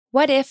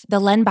What If the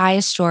Len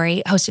Bias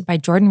Story, hosted by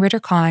Jordan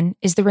Ritter-Kahn,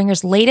 is The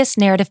Ringer's latest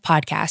narrative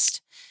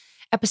podcast.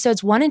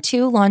 Episodes 1 and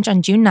 2 launch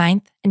on June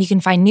 9th, and you can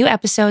find new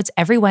episodes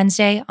every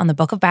Wednesday on the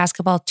Book of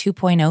Basketball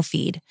 2.0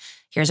 feed.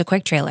 Here's a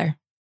quick trailer.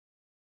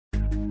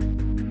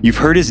 You've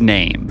heard his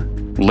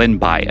name, Len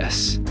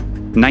Bias,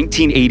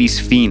 1980s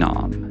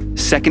phenom,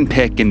 second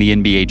pick in the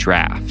NBA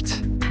draft.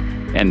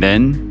 And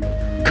then,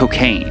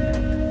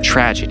 cocaine,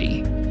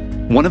 tragedy,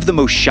 one of the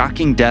most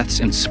shocking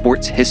deaths in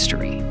sports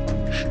history.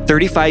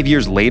 35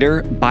 years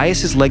later,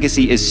 Bias's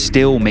legacy is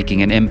still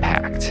making an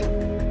impact.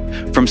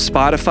 From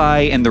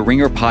Spotify and the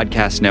Ringer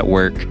Podcast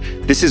Network,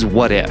 this is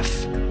What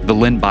If, the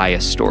Len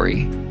Bias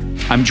Story.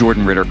 I'm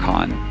Jordan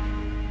Ritter-Kahn.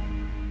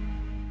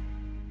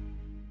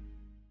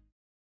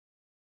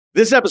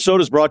 This episode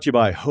is brought to you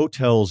by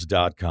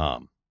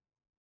Hotels.com.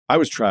 I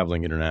was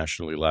traveling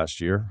internationally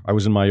last year. I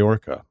was in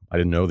Mallorca. I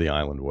didn't know the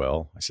island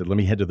well. I said, let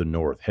me head to the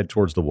north, head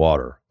towards the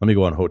water. Let me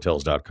go on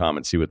Hotels.com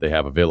and see what they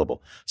have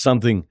available.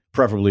 Something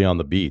preferably on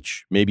the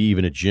beach, maybe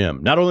even a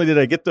gym. Not only did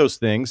I get those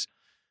things,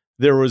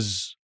 there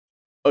was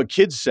a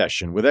kids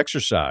session with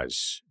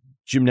exercise,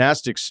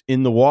 gymnastics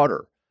in the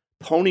water,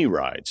 pony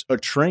rides, a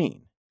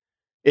train.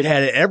 It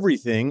had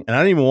everything, and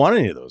I didn't even want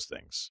any of those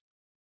things.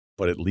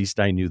 But at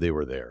least I knew they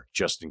were there,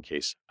 just in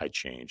case I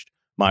changed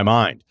my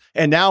mind.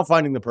 And now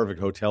finding the perfect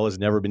hotel has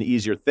never been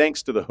easier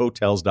thanks to the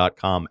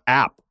Hotels.com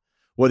app.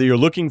 Whether you're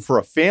looking for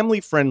a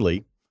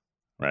family-friendly,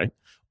 right,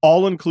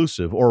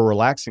 all-inclusive or a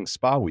relaxing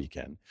spa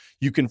weekend,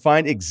 you can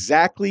find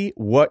exactly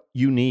what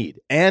you need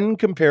and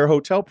compare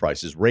hotel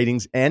prices,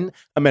 ratings, and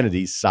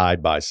amenities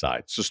side by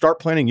side. So start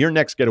planning your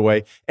next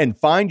getaway and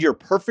find your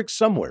perfect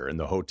somewhere in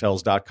the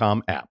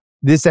Hotels.com app.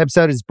 This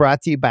episode is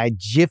brought to you by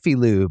Jiffy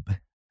Lube.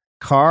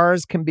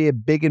 Cars can be a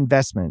big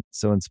investment,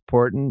 so it's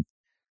important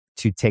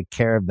to take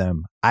care of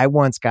them. I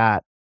once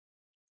got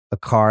a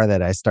car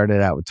that I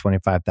started out with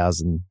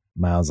 25,000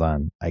 miles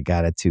on. I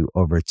got it to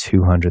over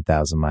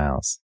 200,000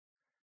 miles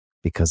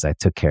because I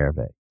took care of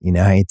it. You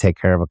know how you take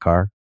care of a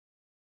car?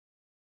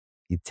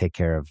 You take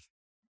care of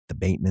the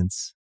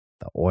maintenance,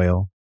 the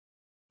oil,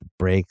 the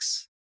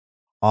brakes,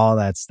 all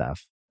that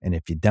stuff. And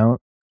if you don't,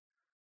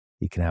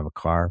 you can have a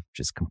car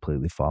just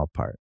completely fall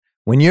apart.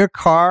 When your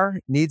car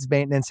needs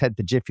maintenance, head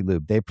to Jiffy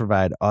Lube. They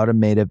provide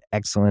automotive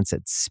excellence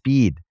at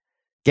speed.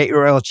 Get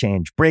your oil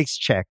change, brakes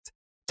checked,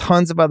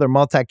 tons of other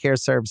multi-care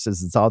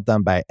services. It's all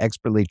done by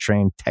expertly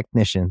trained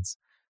technicians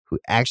who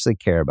actually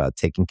care about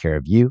taking care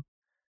of you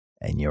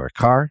and your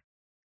car.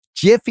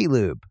 Jiffy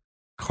Lube,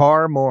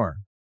 car more.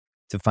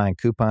 To find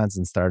coupons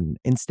and start an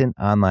instant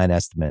online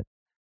estimate,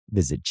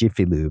 visit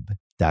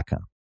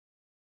jiffylube.com.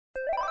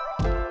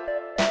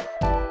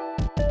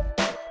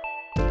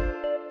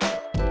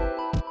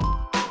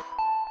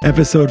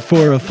 Episode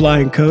 4 of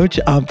Flying Coach.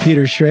 I'm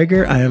Peter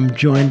Schrager. I am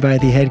joined by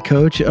the head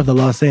coach of the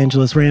Los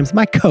Angeles Rams,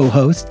 my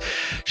co-host,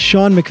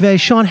 Sean McVay.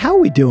 Sean, how are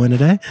we doing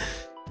today?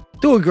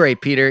 Doing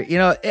great, Peter. You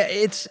know,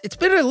 it's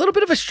been a little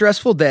bit of a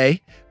stressful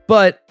day,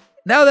 but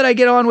now that I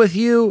get on with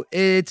you,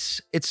 it's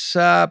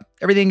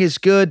everything is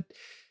good.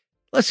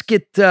 Let's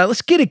get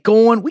it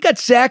going. We got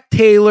Zac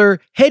Taylor,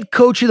 head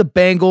coach of the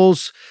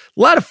Bengals.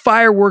 A lot of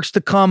fireworks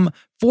to come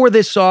for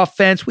this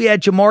offense. We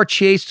had Ja'Marr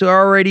Chase, to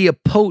already a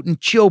potent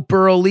Joe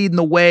Burrow leading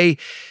the way.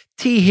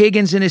 T.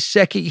 Higgins in his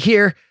second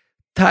year.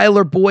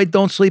 Tyler Boyd,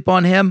 don't sleep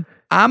on him.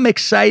 I'm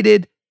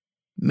excited.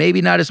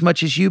 Maybe not as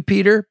much as you,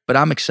 Peter, but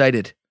I'm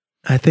excited.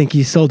 I think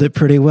you sold it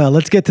pretty well.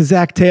 Let's get to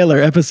Zac Taylor,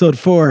 episode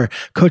 4,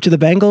 coach of the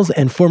Bengals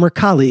and former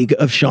colleague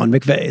of Sean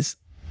McVay's.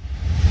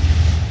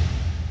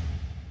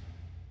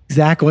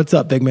 Zac, what's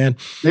up, big man?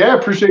 Yeah,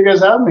 appreciate you guys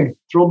having me.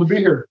 Thrilled to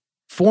be here.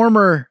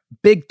 Former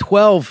Big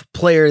 12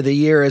 player of the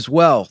year as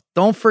well.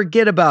 Don't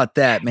forget about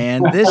that,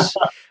 man.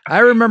 I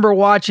remember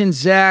watching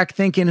Zac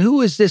thinking,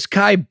 who is this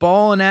guy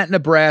balling at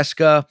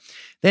Nebraska?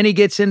 Then he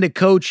gets into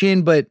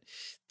coaching, but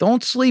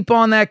don't sleep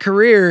on that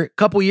career. A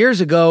couple years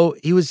ago,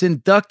 he was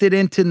inducted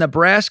into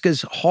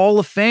Nebraska's Hall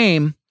of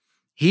Fame.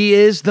 He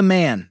is the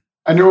man.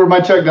 I knew where my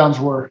checkdowns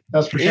were.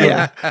 That's for sure.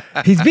 Yeah.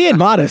 He's being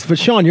modest, but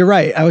Sean, you're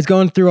right. I was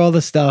going through all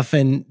the stuff,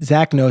 and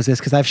Zac knows this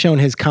because I've shown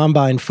his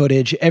combine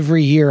footage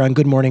every year on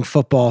Good Morning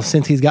Football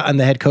since he's gotten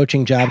the head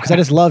coaching job because I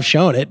just love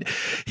showing it.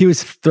 He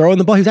was throwing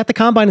the ball. He was at the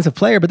combine as a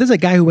player, but this is a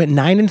guy who went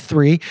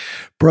 9-3,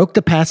 broke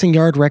the passing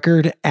yard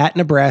record at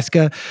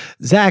Nebraska.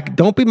 Zac,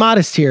 don't be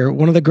modest here.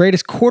 One of the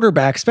greatest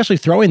quarterbacks, especially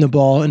throwing the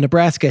ball in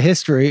Nebraska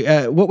history.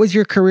 What was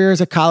your career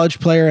as a college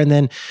player? And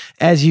then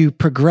as you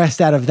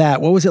progressed out of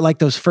that, what was it like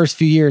those first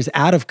few years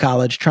out of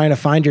college, trying to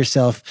find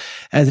yourself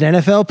as an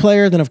NFL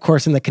player, then of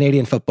course in the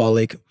Canadian Football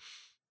League?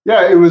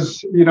 Yeah, it was,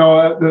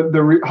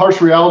 the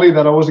harsh reality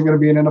that I wasn't going to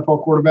be an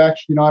NFL quarterback.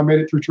 I made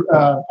it through,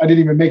 I didn't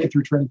even make it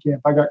through training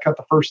camp. I got cut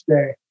the first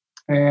day.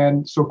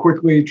 And so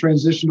quickly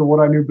transitioned to what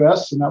I knew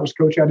best. And that was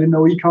coaching. I didn't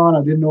know econ.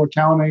 I didn't know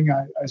accounting.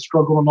 I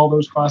struggled in all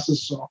those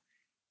classes. So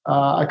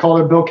I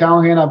called it Bill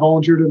Callahan. I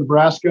volunteered in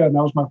Nebraska, and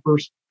that was my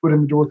first foot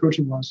in the door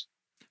coaching class.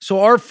 So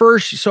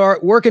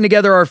working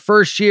together our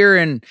first year,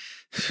 and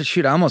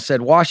shoot, I almost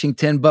said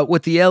Washington, but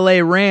with the LA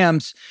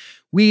Rams,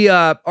 we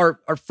our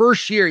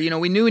first year,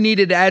 we knew we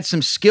needed to add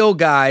some skill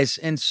guys.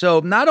 And so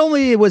not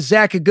only was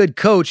Zach a good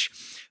coach,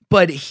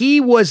 but he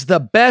was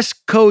the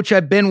best coach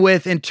I've been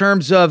with in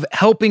terms of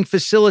helping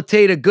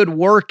facilitate a good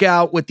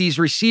workout with these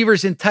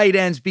receivers and tight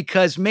ends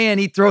because, man,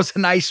 he throws a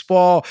nice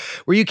ball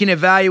where you can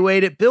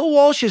evaluate it. Bill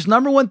Walsh's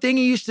number one thing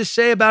he used to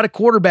say about a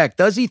quarterback,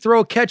 does he throw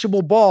a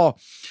catchable ball?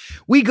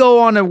 We go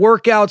on a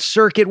workout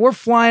circuit. We're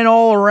flying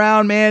all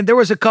around, man. There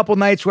was a couple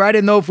nights where I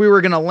didn't know if we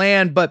were going to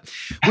land, but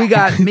we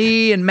got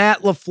me and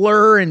Matt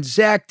LaFleur and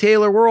Zach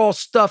Taylor. We're all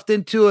stuffed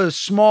into a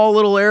small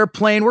little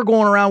airplane. We're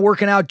going around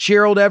working out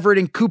Gerald Everett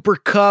and Cooper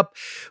Kupp.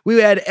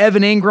 We had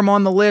Evan Ingram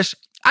on the list.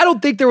 I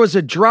don't think there was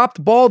a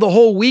dropped ball the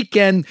whole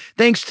weekend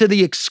thanks to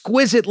the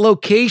exquisite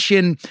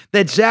location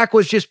that Zach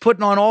was just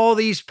putting on all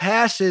these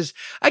passes.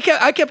 I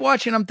kept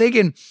watching. I'm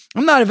thinking,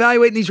 I'm not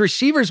evaluating these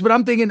receivers, but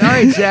I'm thinking, all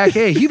right, Zach,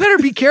 hey, you better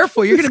be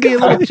careful. You're going to be a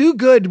little too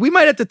good. We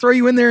might have to throw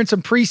you in there in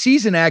some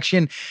preseason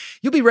action.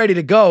 You'll be ready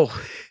to go.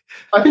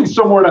 I think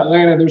somewhere in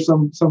Atlanta, there's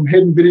some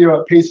hidden video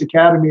at Pace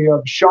Academy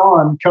of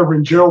Sean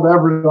covering Gerald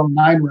Everett on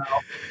the 9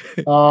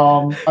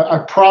 route.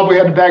 I probably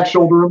had to back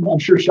shoulder him. I'm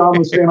sure Sean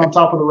was staying on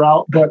top of the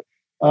route, but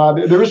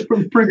there was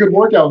pretty good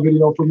workout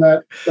video from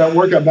that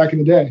workout back in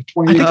the day.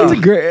 I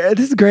think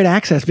this is great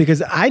access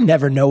because I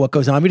never know what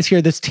goes on. We just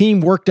hear this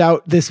team worked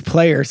out this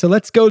player. So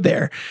let's go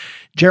there.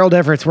 Gerald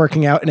Everett's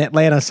working out in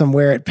Atlanta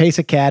somewhere at Pace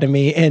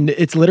Academy, and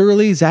it's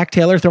literally Zach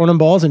Taylor throwing them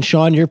balls, and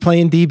Sean, you're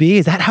playing DB.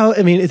 Is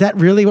that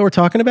really what we're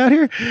talking about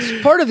here?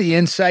 It's part of the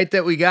insight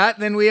that we got.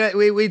 And then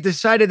we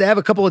decided to have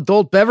a couple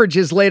adult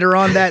beverages later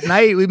on that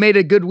night. We made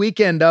a good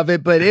weekend of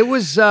it, but it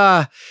was. Is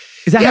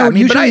that how it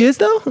usually is,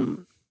 though?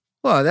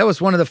 Well, that was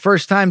one of the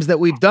first times that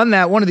we've done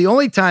that. One of the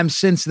only times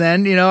since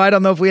then. I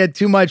don't know if we had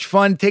too much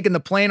fun taking the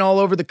plane all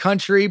over the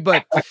country,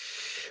 but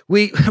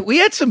we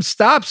had some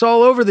stops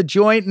all over the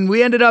joint, and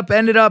we ended up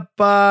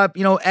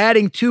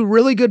adding 2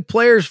 really good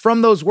players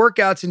from those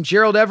workouts in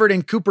Gerald Everett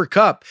and Cooper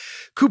Kupp.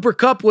 Cooper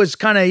Kupp was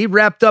he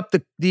wrapped up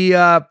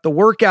the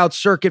workout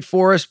circuit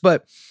for us,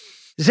 but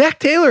Zach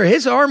Taylor,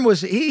 his arm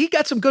he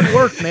got some good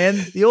work, man.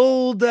 The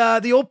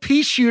old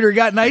pea shooter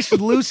got nice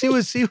and loose. He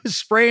was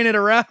spraying it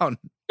around.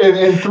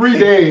 In 3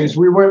 days,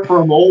 we went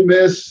from Ole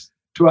Miss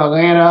to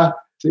Atlanta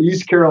to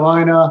East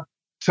Carolina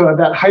to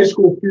that high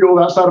school field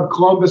outside of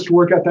Columbus to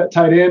work at that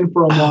tight end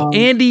from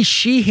Andy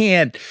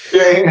Sheehan.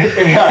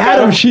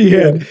 Adam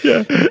Sheehan.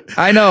 Yeah.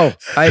 I know.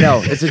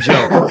 It's a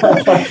joke.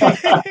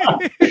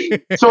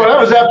 So that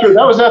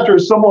was after a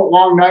somewhat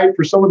long night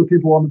for some of the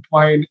people on the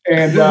plane.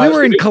 And we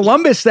were in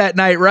Columbus that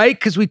night, right?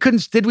 Because we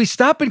couldn't. Did we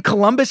stop in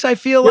Columbus? I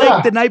feel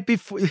like the night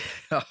before.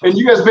 And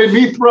you guys made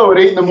me throw at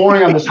 8 a.m.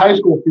 on this high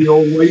school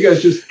field where you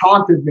guys just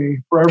taunted me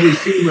for every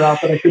seam route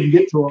that I couldn't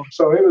get to them.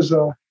 So it was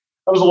that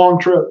was a long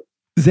trip.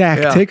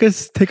 Zach, take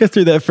us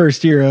through that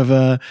first year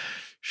of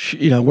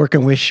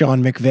working with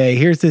Sean McVay.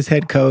 Here's this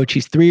head coach.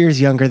 He's 3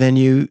 years younger than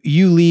you.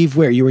 You leave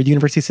where? You were at the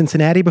University of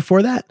Cincinnati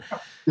before that?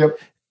 Yep.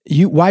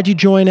 Why'd you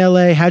join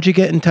LA? How'd you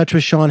get in touch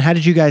with Sean? How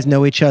did you guys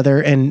know each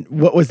other? And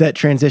what was that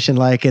transition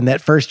like in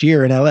that first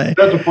year in LA?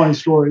 That's a funny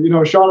story.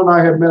 Sean and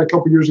I had met a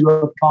couple years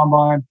ago at the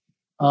Combine.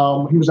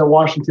 He was at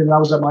Washington and I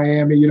was at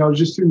Miami.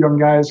 Just 2 young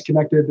guys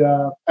connected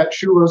at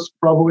Shula's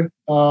probably.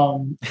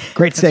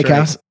 Great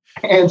steakhouse.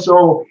 Right. And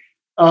so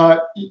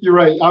you're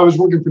right. I was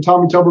working for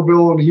Tommy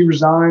Tuberville and he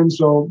resigned.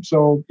 So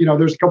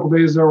there's a couple of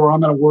days there where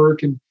I'm at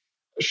work and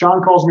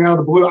Sean calls me out of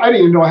the blue. I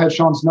didn't even know I had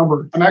Sean's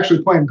number. I'm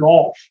actually playing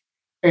golf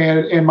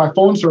and my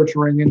phone starts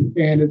ringing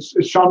and it's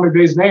Sean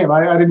McVay's name.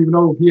 I didn't even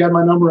know if he had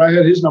my number. I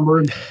had his number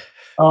and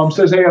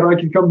says, "Hey, I'd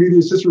like you to come be the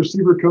assistant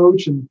receiver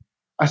coach." And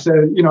I said,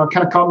 it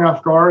kind of caught me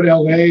off guard.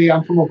 LA,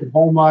 I'm from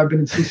Oklahoma. I've been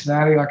in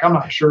Cincinnati. I'm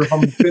not sure if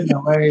I'm going to fit in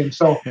LA. And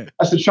so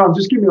I said, "Sean,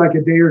 just give me like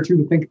a day or 2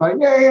 to think about it."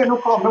 Yeah, no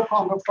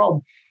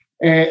problem.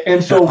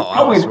 And so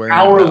probably an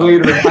hour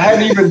later, I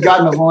hadn't even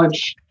gotten to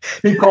lunch.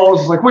 He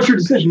calls, like, "What's your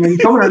decision? Are you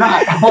coming or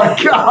not?" I'm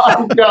like,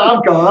 "God,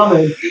 I'm coming. I'm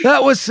in."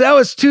 That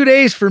was 2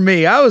 days for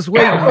me. I was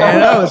waiting,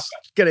 man. I was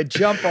gonna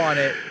jump on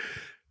it.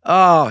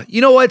 Oh,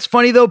 you know what's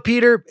funny though,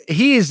 Peter?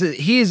 He is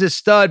a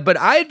stud. But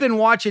I had been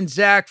watching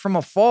Zach from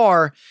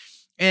afar.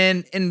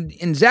 And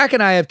Zach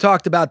and I have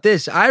talked about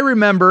this. I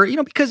remember,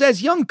 because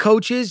as young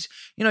coaches,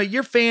 you're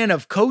a fan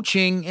of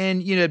coaching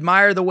and you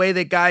admire the way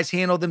that guys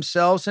handle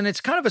themselves. And it's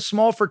kind of a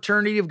small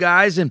fraternity of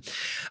guys. And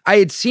I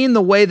had seen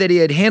the way that he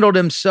had handled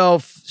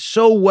himself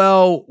so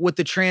well with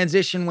the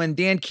transition when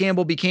Dan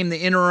Campbell became the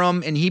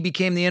interim and he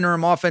became the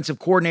interim offensive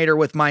coordinator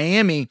with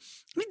Miami.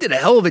 He did a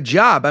hell of a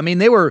job. I mean,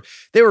 they were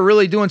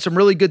really doing some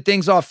really good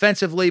things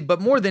offensively,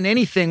 but more than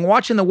anything,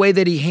 watching the way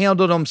that he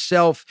handled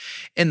himself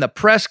in the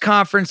press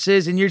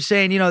conferences, and you're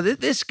saying,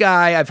 this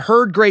guy, I've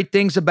heard great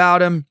things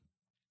about him.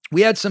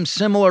 We had some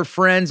similar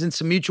friends and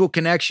some mutual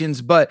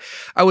connections, but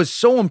I was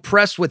so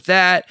impressed with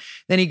that.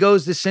 Then he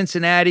goes to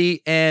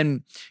Cincinnati,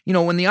 and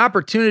when the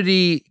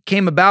opportunity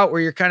came about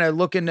where you're kind of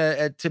looking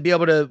to be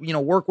able to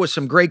work with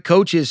some great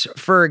coaches,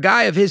 for a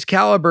guy of his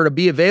caliber to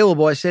be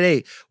available, I said,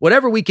 "Hey,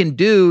 whatever we can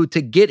do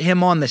to get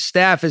him on the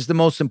staff is the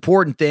most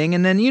important thing."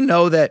 And then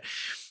that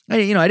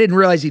I didn't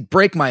realize he'd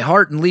break my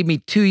heart and leave me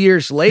 2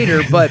 years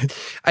later, but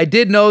I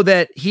did know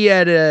that he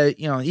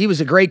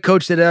was a great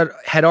coach that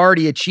had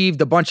already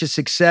achieved a bunch of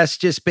success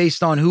just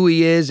based on who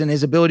he is and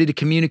his ability to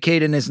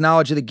communicate and his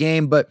knowledge of the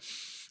game. But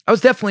I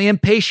was definitely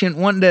impatient,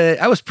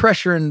 I was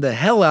pressuring the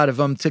hell out of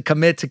him to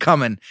commit to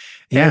coming.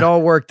 And it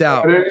all worked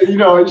out.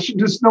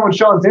 Just knowing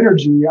Sean's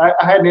energy, I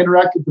hadn't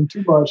interacted with him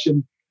too much.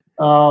 And,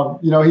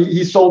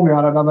 he sold me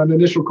on it on an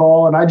initial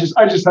call. And I just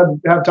had to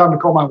have time to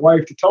call my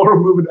wife to tell her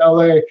I'm moving to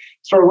LA,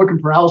 start looking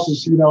for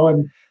houses,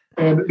 and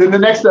then the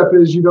next step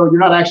is, you're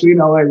not actually in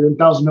LA, you're in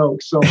Thousand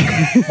Oaks. So,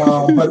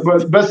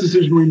 but best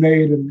decision we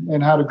made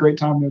and had a great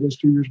time there those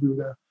 2 years we were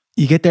there.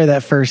 You get there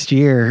that first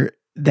year,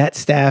 that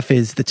staff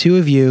is the two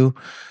of you,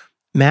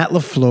 Matt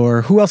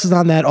LaFleur. Who else is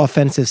on that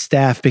offensive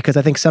staff? Because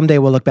I think someday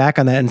we'll look back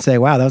on that and say,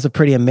 wow, that was a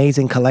pretty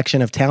amazing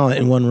collection of talent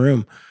in one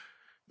room.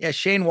 Yeah,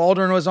 Shane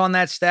Waldron was on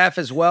that staff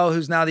as well,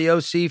 who's now the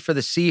OC for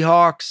the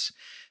Seahawks.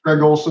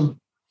 Greg Olson.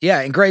 Yeah,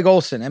 and Greg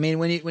Olson. I mean,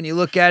 when you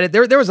look at it,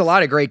 there was a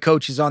lot of great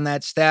coaches on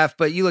that staff,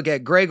 but you look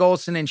at Greg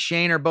Olson and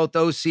Shane are both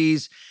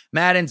OCs.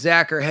 Matt and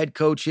Zach are head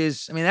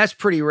coaches. I mean, that's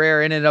pretty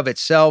rare in and of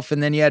itself.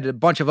 And then you had a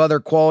bunch of other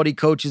quality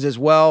coaches as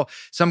well.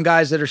 Some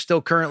guys that are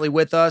still currently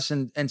with us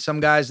and some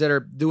guys that are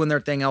doing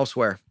their thing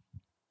elsewhere.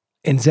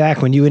 And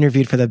Zach, when you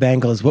interviewed for the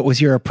Bengals, what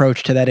was your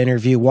approach to that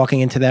interview,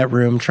 walking into that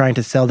room, trying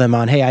to sell them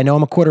on, hey, I know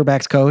I'm a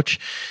quarterback's coach,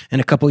 and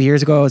a couple of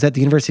years ago I was at the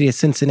University of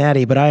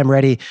Cincinnati, but I am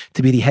ready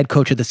to be the head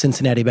coach of the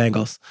Cincinnati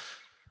Bengals?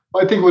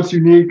 I think what's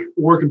unique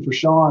working for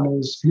Sean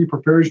is he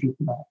prepares you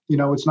for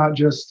that. It's not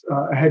just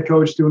a head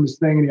coach doing his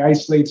thing and he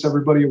isolates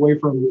everybody away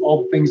from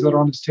all the things that are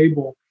on his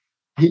table.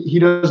 He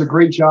does a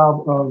great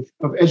job of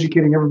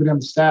educating everybody on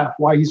the staff,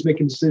 why he's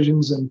making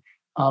decisions and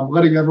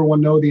letting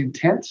everyone know the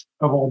intent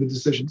of all the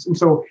decisions. And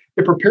so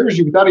it prepares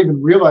you without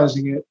even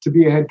realizing it to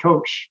be a head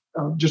coach.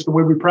 Just the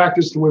way we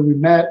practiced, the way we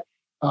met,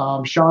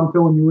 Sean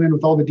filling you in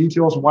with all the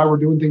details and why we're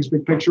doing things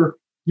big picture.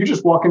 You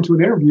just walk into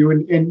an interview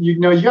and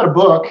you got a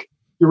book.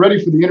 You're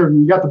ready for the interview.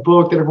 You got the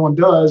book that everyone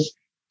does.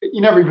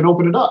 You never even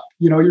open it up.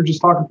 You're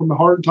just talking from the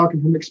heart,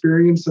 talking from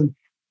experience. And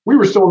we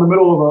were still in the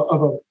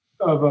middle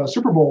of a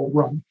Super Bowl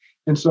run.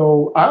 And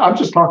so I'm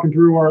just talking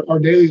through our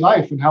daily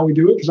life and how we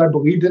do it because I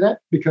believed in it,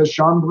 because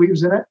Sean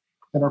believes in it,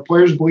 and our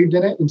players believed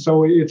in it. And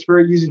so it's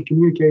very easy to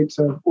communicate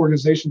to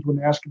organizations when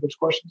they ask you those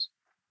questions.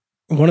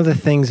 One of the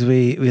things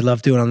we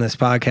love doing on this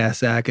podcast,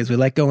 Zach, is we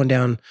like going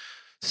down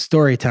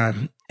story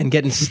time and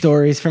getting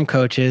stories from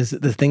coaches,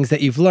 the things that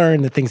you've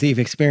learned, the things that you've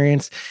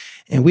experienced.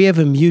 And we have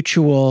a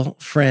mutual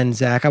friend,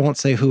 Zach. I won't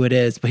say who it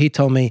is, but he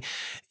told me,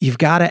 you've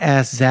got to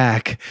ask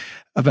Zach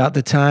about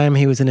the time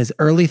he was in his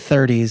early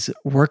 30s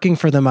working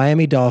for the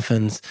Miami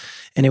Dolphins,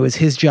 and it was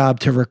his job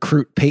to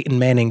recruit Peyton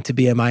Manning to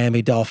be a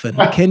Miami Dolphin.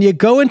 Can you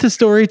go into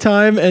story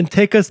time and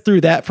take us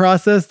through that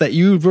process, that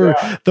you were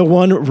the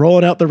one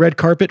rolling out the red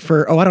carpet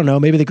for,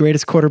 maybe the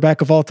greatest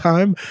quarterback of all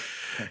time?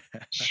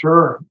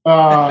 Sure.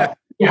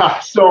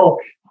 So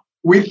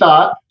we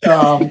thought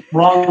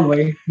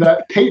wrongly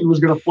that Peyton was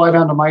going to fly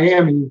down to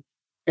Miami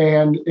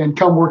and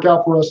come work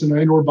out for us in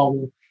the indoor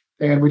bubble.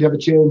 And we'd have a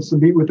chance to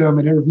meet with him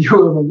and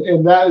interview him.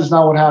 And that is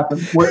not what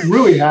happened. What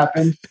really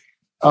happened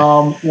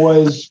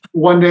was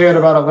one day at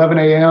about 11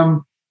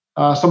 a.m.,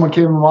 someone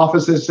came in my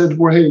office and said,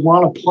 well, hey, we're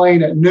on a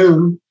plane at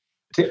noon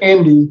to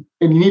Indy,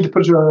 and you need to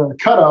put your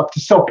cut up to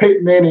sell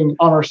Peyton Manning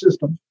on our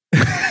system.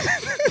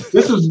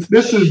 This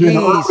is in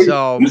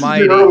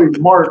early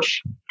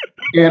March.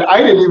 And I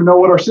didn't even know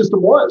what our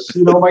system was.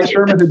 Mike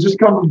Sherman had just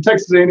come from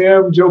Texas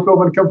A&M. Joe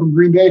Philbin had come from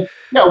Green Bay.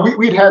 Yeah,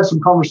 we'd had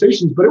some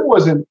conversations, but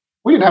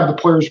we didn't have the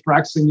players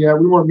practicing yet.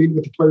 We weren't meeting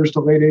with the players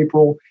till late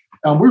April.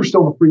 We were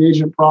still in the free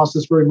agent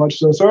process very much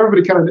so. So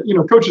everybody kind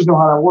of, coaches know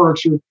how that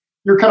works.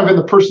 You're kind of in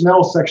the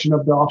personnel section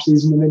of the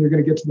offseason, and then you're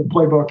going to get to the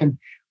playbook. And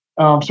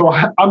so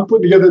I'm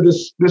putting together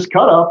this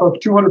cut up of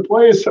 200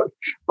 plays. So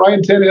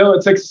Ryan Tannehill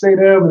at Texas A&M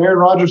and Aaron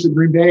Rodgers at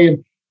Green Bay.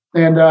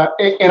 And I'm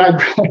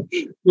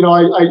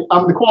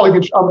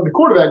the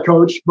quarterback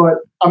coach, but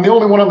I'm the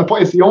only one on the play.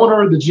 It's the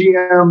owner, the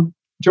GM,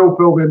 Joe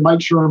Philbin,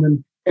 Mike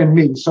Sherman, and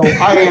me. So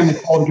I am the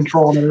quality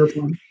control on that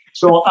airplane.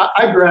 So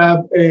I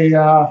grab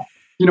a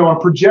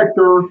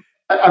projector.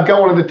 I've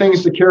got one of the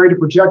things to carry to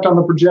project on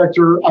the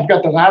projector. I've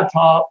got the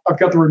laptop. I've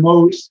got the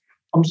remotes.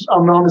 I'm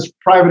on this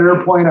private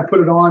airplane. I put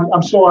it on.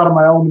 I'm so out of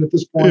my element at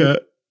this point. Yeah.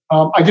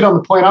 I get on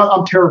the plane.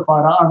 I'm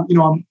terrified.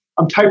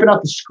 I'm typing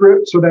out the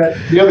script so that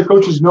the other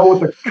coaches know what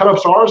the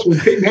cut-ups are. So when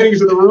Peyton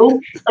Manning's in the room,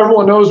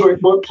 everyone knows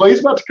what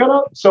play's about to cut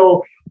up.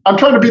 So I'm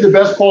trying to be the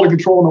best quality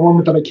control in the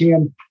moment that I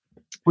can.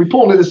 We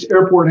pull into this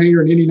airport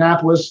hangar in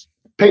Indianapolis.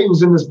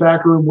 Peyton's in this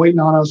back room waiting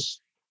on us.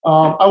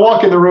 I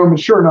walk in the room, and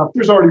sure enough,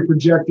 there's already a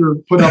projector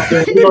put up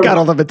there. You got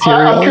all the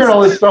materials. I'm carrying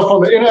all this stuff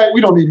on and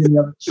we don't need any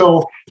of it.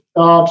 So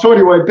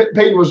anyway,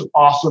 Peyton was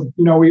awesome.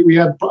 We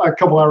had a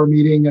couple-hour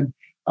meeting, and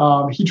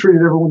he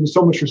treated everyone with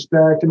so much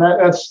respect. And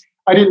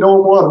I didn't know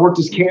him well. I'd worked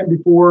his camp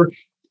before.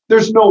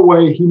 There's no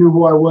way he knew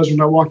who I was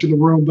when I walked in the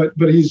room, but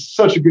he's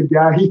such a good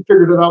guy. He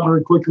figured it out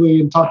very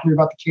quickly and talked to me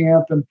about the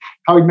camp and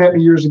how he met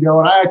me years ago.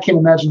 And I can't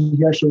imagine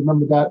he actually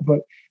remembered that,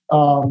 but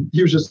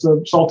He was just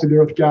a salty to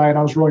earth guy, and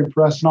I was really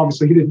impressed. And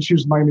obviously, he didn't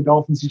choose the Miami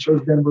Dolphins; he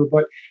chose Denver.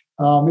 But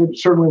it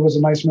certainly was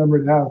a nice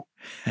memory to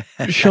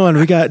have. Sean,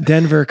 we got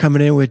Denver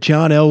coming in with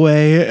John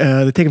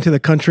Elway. They take him to the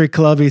country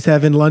club. He's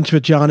having lunch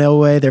with John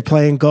Elway. They're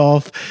playing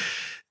golf.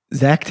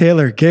 Zach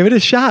Taylor gave it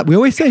a shot. We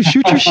always say,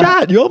 shoot your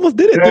shot. You almost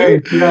did it,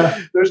 dude. Yeah,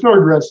 there's no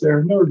regrets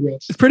there. No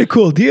regrets. It's a pretty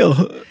cool deal.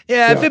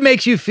 Yeah, if it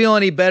makes you feel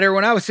any better,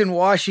 when I was in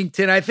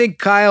Washington, I think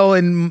Kyle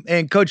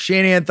and Coach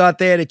Shanahan thought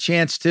they had a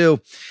chance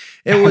too.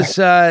 It was,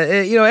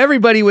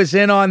 everybody was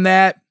in on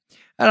that.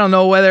 I don't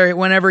know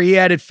whenever he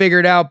had it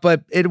figured out,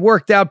 but it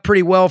worked out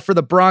pretty well for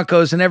the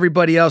Broncos, and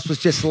everybody else was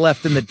just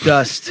left in the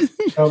dust.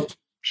 Oh,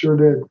 sure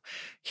did.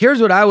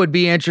 Here's what I would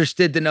be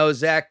interested to know,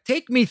 Zach.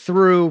 Take me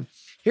through.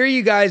 Here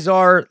you guys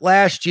are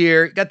last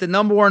year, got the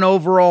number 1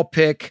 overall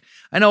pick.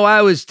 I know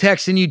I was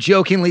texting you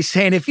jokingly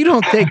saying, if you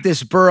don't take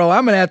this Burrow,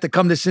 I'm going to have to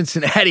come to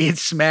Cincinnati and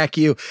smack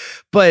you.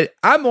 But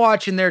I'm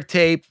watching their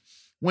tape.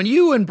 When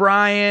you and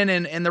Brian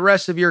and the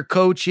rest of your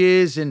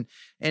coaches and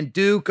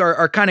Duke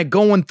are kind of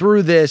going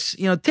through this,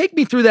 take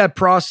me through that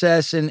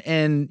process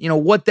and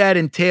what that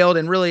entailed,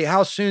 and really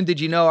how soon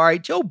did you know, all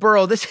right, Joe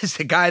Burrow, this is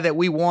the guy that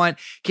we want.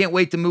 Can't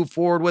wait to move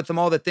forward with him.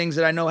 All the things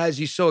that I know has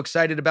you so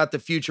excited about the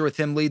future with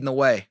him leading the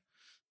way.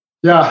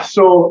 Yeah.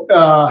 So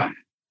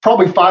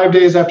probably 5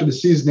 days after the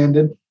season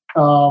ended,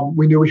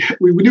 we knew we had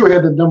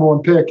the number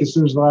 1 pick as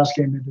soon as the last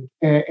game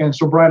ended. And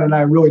so Brian and I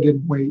really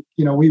didn't wait.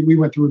 We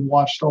went through and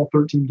watched all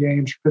 13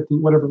 games,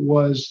 15, whatever it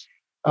was,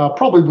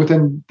 probably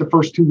within the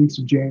first 2 weeks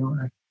of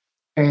January.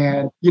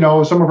 And,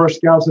 some of our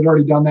scouts had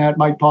already done that.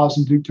 Mike Paz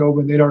and Duke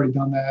Tobin, they'd already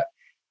done that.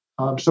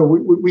 So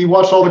we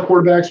watched all the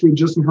quarterbacks. We had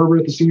Justin Herbert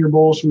at the Senior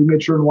Bowl, so we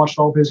made sure and watched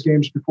all of his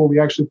games before we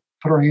actually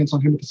put our hands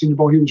on him at the Senior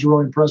Bowl. He was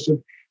really impressive.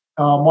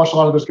 Watched a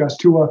lot of those guys,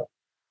 Tua.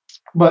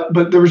 But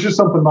there was just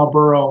something about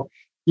Burrow,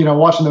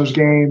 watching those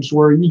games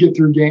where you get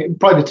through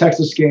probably the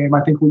Texas game,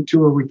 I think week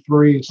 2 or week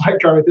 3. It's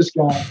like, all right, this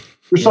guy,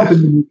 there's something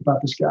unique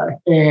about this guy.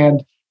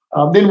 And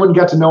then when we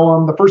got to know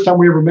him, the first time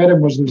we ever met him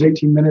was those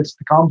 18 minutes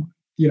to come.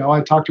 I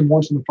talked to him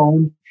once on the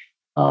phone.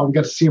 We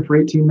got to see him for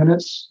 18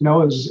 minutes. It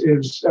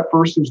was at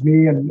first it was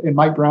me and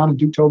Mike Brown and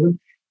Duke Tobin.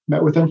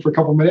 Met with him for a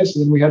couple of minutes,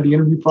 and then we had the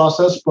interview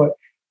process. But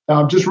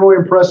just really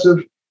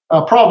impressive.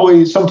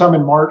 Probably sometime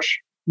in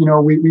March,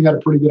 we had a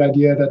pretty good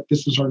idea that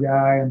this was our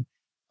guy,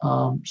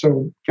 and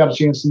so got a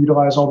chance to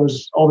utilize all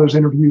those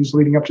interviews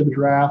leading up to the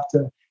draft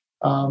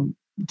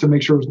to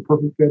make sure it was the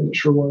perfect fit, and it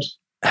sure was.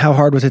 How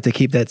hard was it to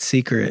keep that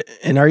secret?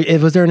 And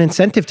was there an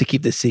incentive to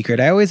keep this secret?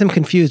 I always am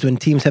confused when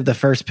teams have the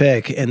first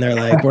pick and they're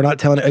like, we're not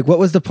telling it. Like, what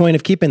was the point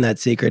of keeping that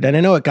secret? And I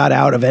know it got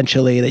out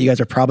eventually that you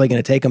guys are probably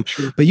going to take him,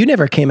 but you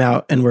never came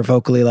out and were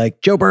vocally like,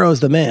 Joe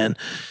Burrow's the man.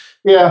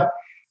 Yeah,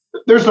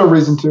 there's no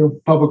reason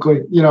to publicly.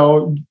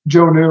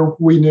 Joe knew,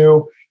 we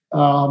knew.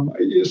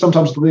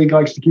 Sometimes the league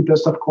likes to keep that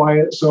stuff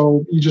quiet,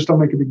 so you just don't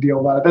make a big deal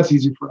about it. That's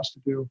easy for us to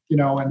do,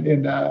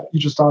 and you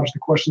just dodge the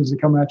questions that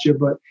come at you.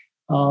 But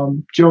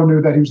Joe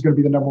knew that he was going to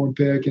be the number 1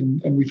 pick,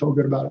 and we felt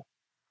good about it.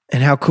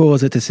 And how cool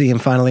is it to see him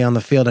finally on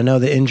the field? I know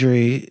the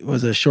injury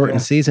was a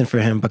shortened season for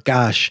him, but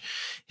gosh,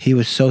 he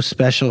was so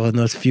special in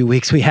those few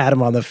weeks we had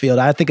him on the field.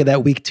 I think of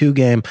that week 2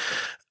 game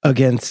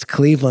against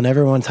Cleveland.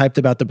 Everyone's hyped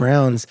about the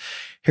Browns.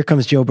 Here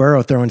comes Joe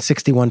Burrow throwing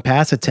 61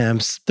 pass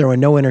attempts, throwing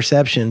no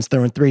interceptions,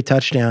 throwing 3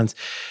 touchdowns.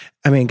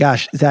 I mean,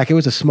 gosh, Zach, it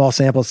was a small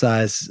sample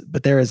size,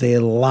 but there is a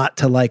lot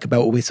to like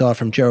about what we saw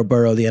from Joe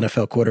Burrow, the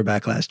NFL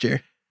quarterback last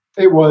year.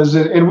 It was,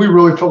 and we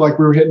really felt like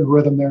we were hitting a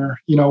rhythm there,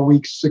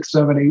 weeks 6,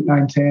 7, 8,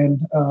 9,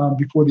 10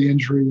 before the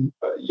injury.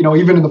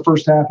 Even in the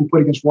first half, he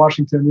played against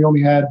Washington. We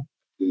only had,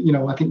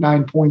 I think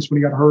 9 points when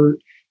he got hurt.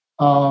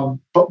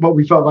 But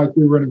we felt like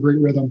we were in a great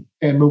rhythm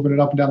and moving it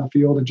up and down the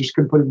field and just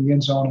couldn't put it in the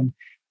end zone.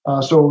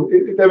 And so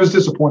that was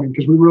disappointing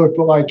because we really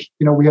felt like,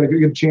 we had a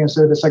good chance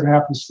there the second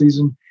half of the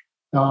season.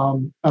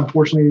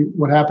 Unfortunately,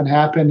 what happened,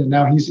 and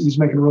now he's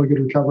making a really good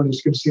recovery, and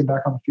it's good to see him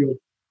back on the field.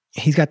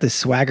 He's got this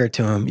swagger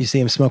to him. You see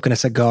him smoking a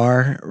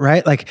cigar,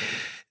 right? Like,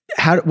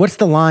 what's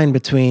the line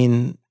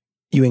between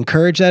you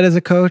encourage that as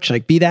a coach,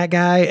 like be that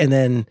guy, and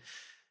then,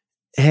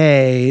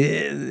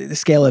 hey,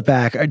 scale it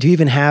back? Or do you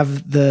even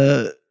have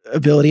the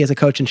ability as a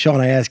coach? And Sean,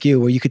 I ask you,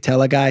 where you could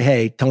tell a guy,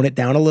 hey, tone it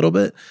down a little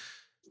bit?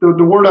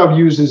 The word I would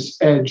use is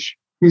edge.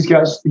 He's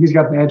got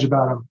an edge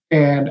about him,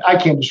 and I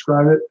can't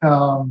describe it.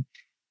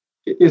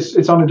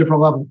 It's on a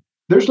different level.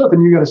 There's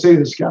nothing you got to say to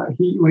this guy.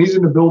 When he's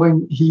in the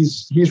building,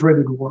 he's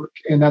ready to work,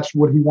 and that's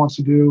what he wants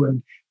to do.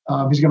 And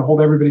he's going to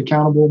hold everybody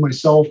accountable,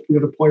 myself, the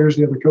other players,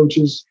 the other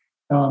coaches.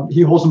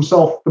 He holds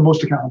himself the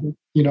most accountable,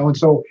 and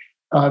so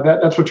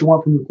that's what you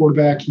want from your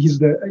quarterback. He's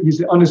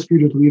the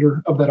undisputed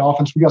leader of that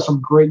offense. We got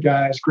some great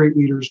guys, great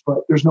leaders, but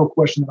there's no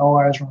question that all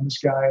eyes are on this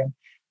guy.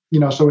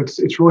 And so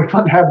it's really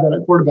fun to have that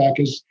at quarterback.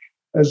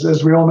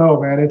 As we all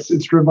know, man, it's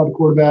driven by the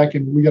quarterback,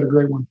 and we got a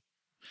great one.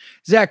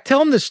 Zach,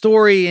 tell him the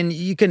story, and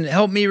you can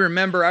help me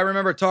remember. I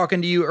remember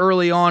talking to you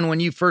early on when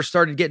you first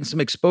started getting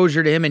some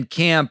exposure to him in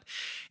camp,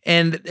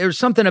 And there's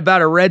something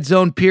about a red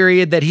zone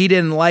period that he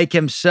didn't like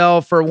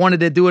himself or wanted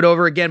to do it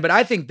over again. But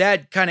I think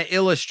that kind of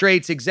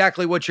illustrates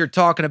exactly what you're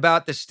talking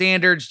about, the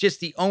standards, just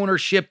the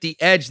ownership, the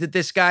edge that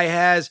this guy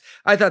has.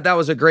 I thought that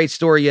was a great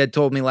story you had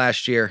told me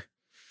last year.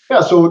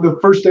 Yeah, so the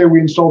first day we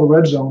installed the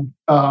red zone,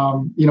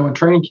 in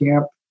training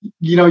camp,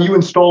 you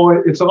install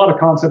it. It's a lot of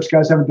concepts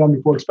guys haven't done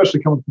before,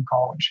 especially coming from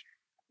college.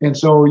 And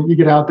so you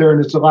get out there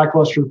and it's a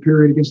lackluster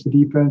period against the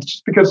defense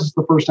just because it's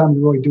the first time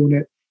you're really doing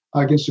it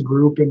against a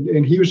group.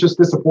 And he was just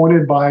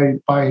disappointed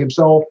by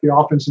himself, the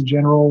offense in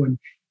general,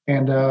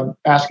 and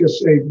asked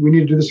us, hey, we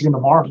need to do this again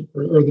tomorrow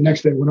or the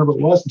next day, whenever it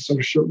was. And so,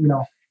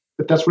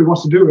 but that's what he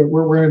wants to do.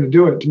 We're going to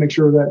do it to make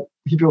sure that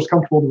he feels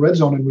comfortable in the red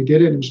zone. And we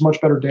did it. It was a much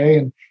better day.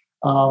 And,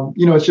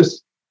 it's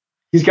just,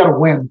 he's got to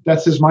win.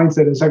 That's his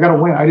mindset is I got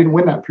to win. I didn't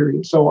win that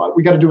period. So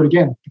we got to do it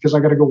again because I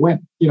got to go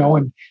win,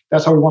 and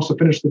that's how he wants to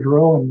finish the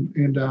drill.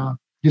 And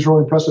he's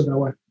really impressive that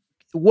way.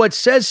 What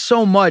says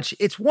so much,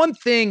 it's one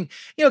thing,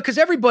 because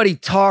everybody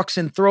talks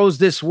and throws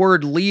this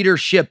word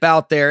leadership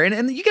out there.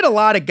 And you get a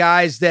lot of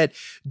guys that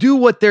do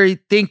what they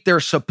think they're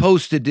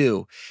supposed to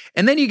do.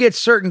 And then you get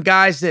certain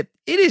guys that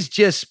it is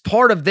just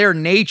part of their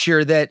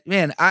nature that,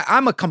 man,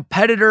 I'm a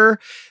competitor.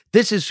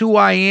 This is who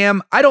I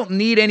am. I don't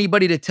need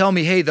anybody to tell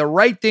me, hey, the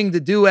right thing to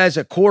do as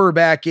a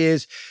quarterback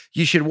is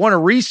you should want to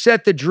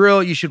reset the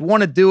drill. You should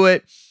want to do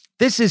it.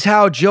 This is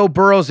how Joe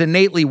Burrow's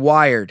innately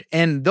wired.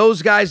 And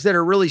those guys that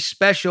are really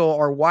special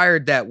are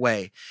wired that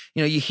way.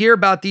 You hear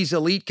about these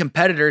elite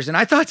competitors, and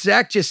I thought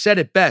Zach just said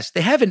it best.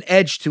 They have an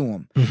edge to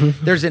them.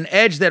 Mm-hmm. There's an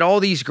edge that all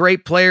these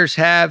great players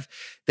have.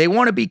 They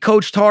want to be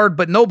coached hard,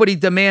 but nobody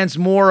demands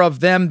more of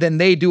them than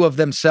they do of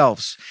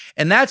themselves.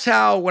 And that's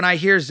how, when I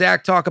hear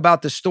Zach talk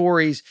about the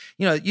stories,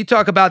 you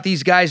talk about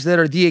these guys that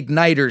are the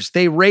igniters.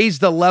 They raise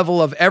the level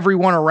of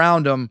everyone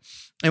around them.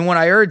 And when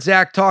I heard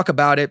Zach talk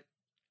about it,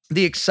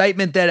 the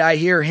excitement that I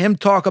hear him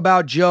talk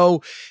about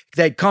Joe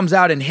that comes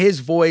out in his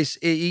voice,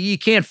 you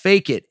can't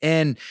fake it.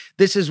 And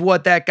this is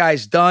what that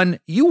guy's done.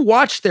 You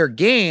watch their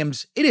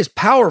games, it is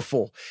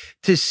powerful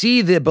to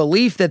see the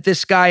belief that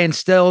this guy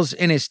instills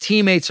in his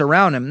teammates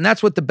around him. And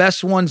that's what the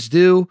best ones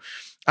do.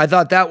 I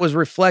thought that was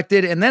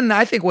reflected. And then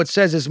I think what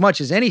says as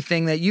much as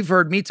anything that you've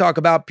heard me talk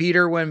about,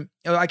 Peter, when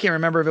I can't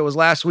remember if it was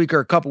last week or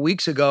a couple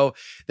weeks ago,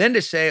 then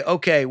to say,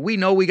 okay, we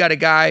know we got a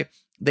guy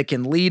that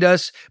can lead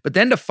us, but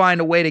then to find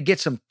a way to get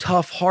some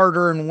tough,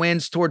 hard-earned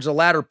wins towards the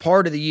latter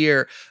part of the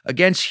year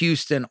against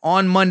Houston,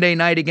 on Monday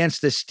night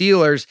against the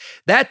Steelers,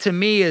 that to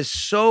me is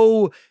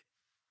so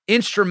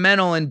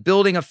instrumental in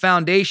building a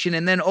foundation.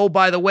 And then, oh,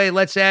 by the way,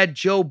 let's add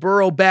Joe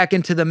Burrow back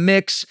into the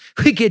mix.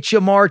 We get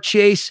Ja'Marr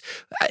Chase.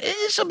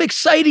 There's some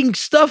exciting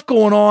stuff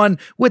going on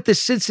with the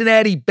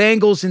Cincinnati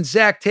Bengals and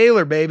Zach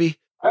Taylor, baby.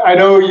 I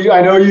know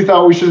you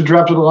thought we should have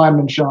drafted a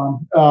lineman,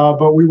 Sean,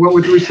 but we went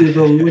with the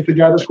receiver. We went with the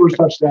guy that scores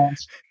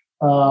touchdowns.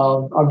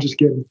 I'm just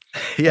kidding.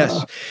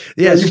 Yes.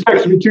 Yeah, you've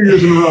texted me 2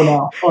 years in a row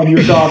now on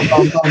your top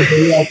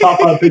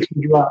 5 picks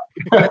in the draft.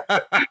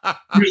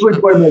 Usually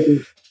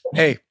playmakers.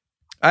 Hey,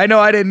 I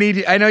know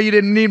you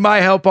didn't need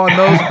my help on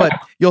those, but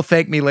you'll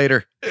thank me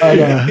later.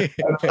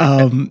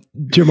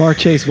 Ja'Marr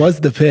Chase was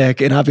the pick,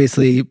 and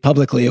obviously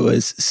publicly it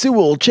was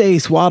Sewell,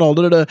 Chase, Waddle.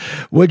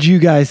 What'd you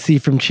guys see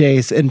from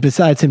Chase? And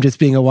besides him just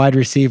being a wide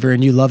receiver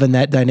and you loving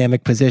that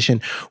dynamic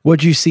position,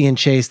 what'd you see in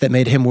Chase that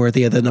made him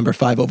worthy of the number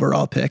 5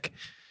 overall pick?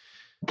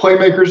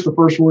 Playmaker is the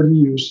first word he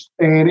used.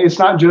 And it's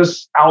not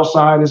just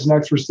outside as an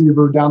X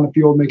receiver down the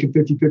field making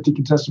 50-50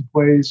 contested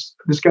plays.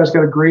 This guy's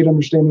got a great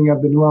understanding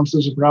of the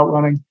nuances of route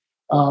running.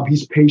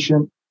 He's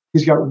patient.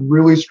 He's got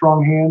really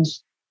strong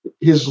hands.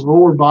 His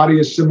lower body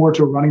is similar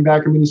to a running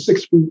back. I mean, he's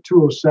 6 feet,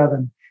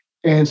 207.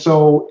 And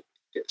so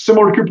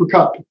similar to Cooper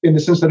Kupp in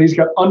the sense that he's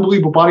got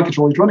unbelievable body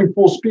control. He's running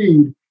full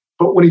speed,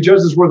 but when he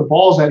judges where the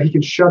ball's at, he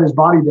can shut his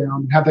body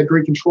down and have that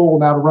great control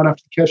now to run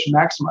after the catch and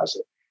maximize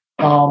it.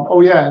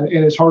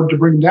 And it's hard to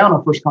bring him down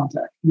on first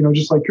contact,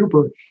 just like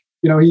Cooper.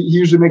 He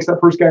usually makes that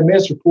first guy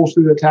miss or pulls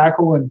through the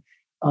tackle, and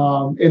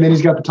then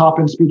he's got the top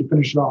end speed to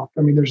finish it off.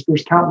 I mean, there's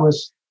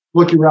countless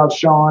looky routes,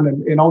 Sean,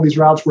 and all these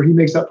routes where he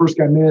makes that first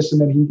guy miss,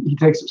 and then he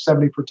takes it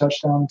 70 for a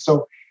touchdown.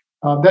 So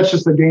that's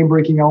just a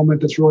game-breaking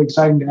element that's really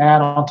exciting to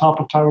add on top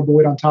of Tyler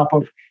Boyd, on top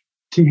of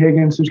T.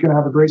 Higgins, who's going to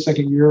have a great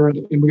second year,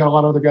 and we got a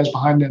lot of other guys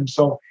behind him.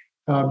 So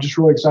just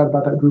really excited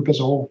about that group as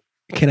a whole.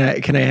 Can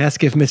I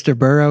ask if Mr.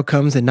 Burrow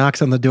comes and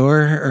knocks on the door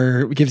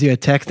or gives you a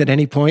text at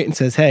any point and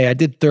says, "Hey, I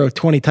did throw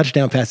 20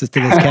 touchdown passes to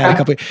this cat a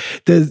couple."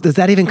 Does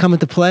that even come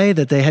into play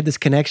that they had this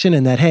connection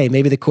and that, hey,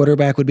 maybe the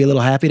quarterback would be a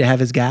little happy to have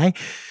his guy?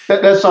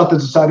 That's not the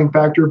deciding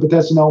factor, but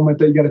that's an element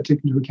that you got to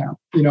take into account.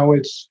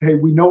 It's, hey,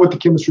 we know what the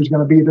chemistry is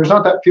going to be. There's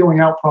not that feeling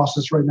out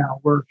process right now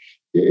where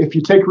if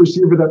you take a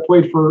receiver that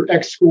played for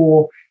X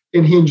school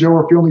and he and Joe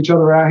are feeling each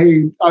other out,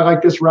 hey, I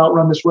like this route,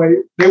 run this way.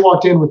 They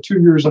walked in with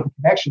 2 years of a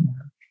connection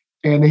there.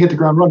 And they hit the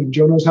ground running.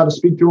 Joe knows how to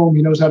speak to him.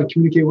 He knows how to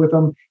communicate with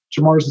him.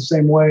 Ja'Marr's the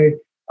same way.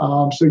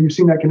 So you've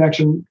seen that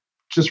connection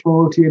just from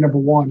OTA number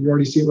 1. You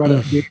already see it right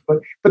out the gate.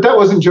 But that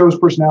wasn't Joe's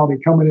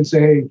personality. Come in and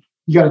say, hey,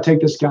 you got to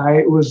take this guy.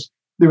 It was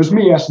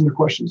me asking the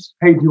questions.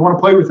 Hey, do you want to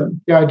play with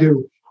him? Yeah, I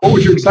do. what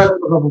would your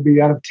excitement level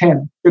be out of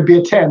 10? It'd be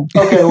a 10.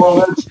 Okay,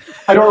 well,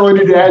 I don't really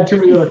need to add too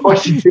many other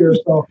questions here.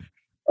 So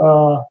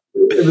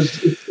it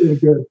was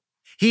good.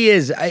 He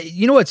is.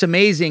 You know what's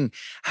amazing?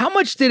 How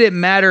much did it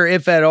matter,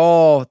 if at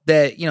all,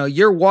 that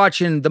you're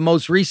watching the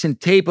most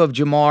recent tape of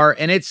Ja'Marr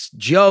and it's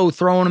Joe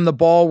throwing him the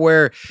ball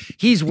where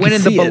he's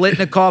winning the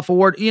Biletnikoff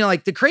Award?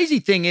 Like the crazy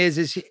thing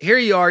is here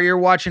you are, you're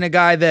watching a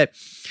guy that,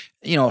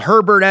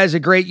 Herbert has a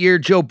great year,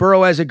 Joe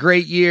Burrow has a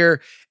great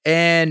year,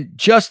 and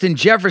Justin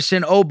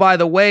Jefferson, oh, by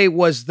the way,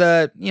 was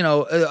the,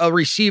 a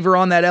receiver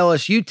on that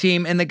LSU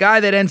team. And the guy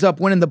that ends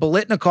up winning the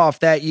Biletnikoff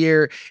that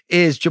year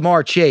is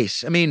Ja'Marr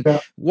Chase. I mean,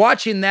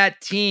 watching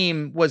that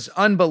team was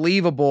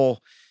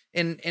unbelievable.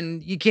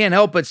 And you can't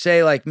help but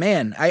say, like,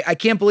 man, I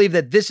can't believe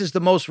that this is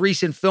the most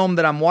recent film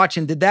that I'm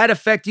watching. Did that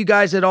affect you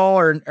guys at all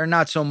or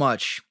not so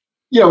much?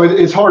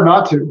 It's hard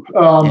not to,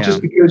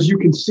 just because you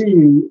can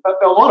see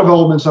a lot of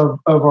elements of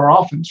our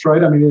offense,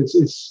 right? I mean,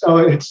 it's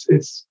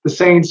the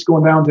Saints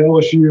going down to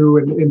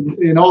LSU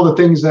and all the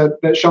things that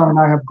Sean and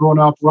I have grown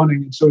up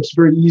running. And so it's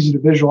very easy to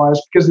visualize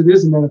because it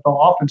is an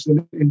NFL offense.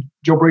 And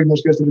Joe Brady and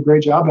those guys did a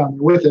great job down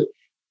there with it.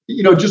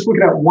 Just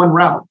looking at one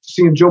route,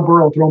 seeing Joe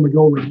Burrow throw him a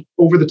go route,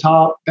 over the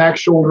top, back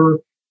shoulder,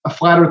 a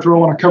flatter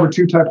throw on a cover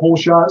 2 type hole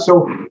shot.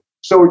 So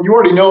you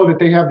already know that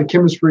they have the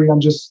chemistry on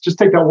just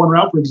take that one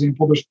route, for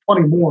example. There's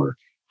plenty more.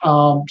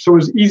 So it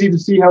was easy to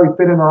see how he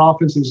fit in our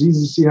offense. It was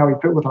easy to see how he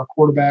fit with our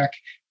quarterback.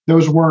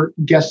 Those weren't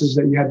guesses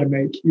that you had to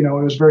make. It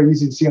was very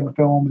easy to see on the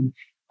film.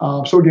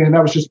 And so again,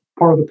 that was just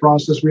part of the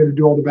process. We had to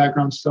do all the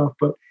background stuff,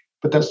 but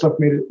that stuff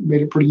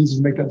made it pretty easy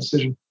to make that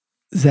decision.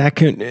 Zach,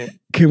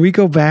 can we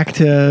go back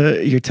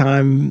to your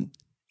time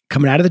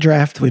coming out of the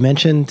draft? We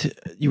mentioned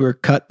you were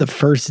cut the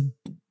first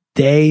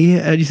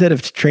day, you said,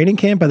 of training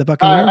camp by the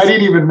Buccaneers? I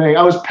didn't even make.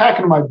 I was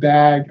packing my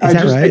bag. I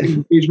just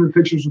taking engagement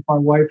pictures with my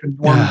wife and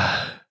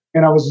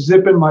and I was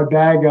zipping my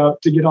bag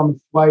up to get on the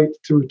flight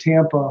to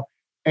Tampa.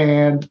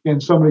 And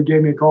somebody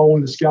gave me a call.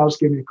 One of the scouts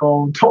gave me a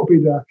call and told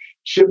me to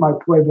ship my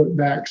playbook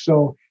back.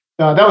 So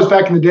that was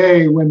back in the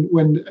day when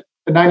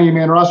the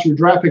 98-man roster, your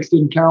draft picks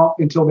didn't count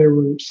until they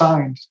were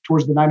signed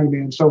towards the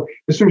 90-man. So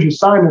as soon as you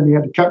signed them, you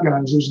had to cut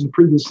guys. It was in the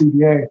previous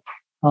CBA.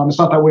 It's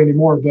not that way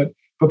anymore, but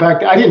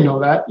back then, I didn't know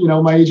that.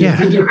 My agent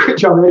did a great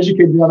job of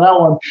educating me on that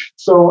one.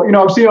 So,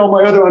 I'm seeing all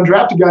my other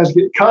undrafted guys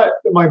get cut.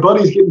 My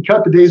buddies getting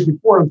cut the days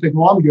before. I'm thinking,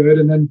 well, I'm good.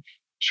 And then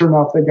sure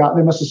enough, they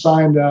must have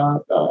signed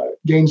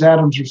Gaines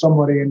Adams or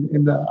somebody,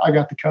 and I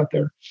got the cut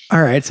there.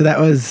 All right. So that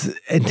was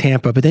in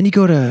Tampa. But then you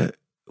go to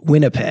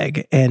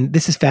Winnipeg, and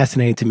this is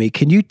fascinating to me.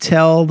 Can you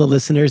tell the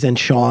listeners and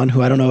Sean,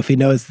 who I don't know if he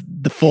knows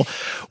the full,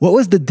 what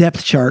was the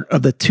depth chart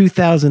of the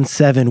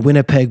 2007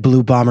 Winnipeg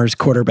Blue Bombers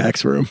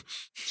quarterbacks room?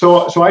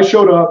 So I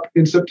showed up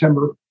in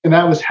September, and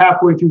that was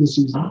halfway through the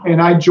season,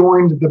 and I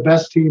joined the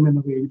best team in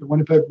the league, the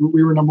Winnipeg.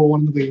 We were number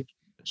 1 in the league.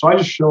 So I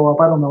just show up.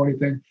 I don't know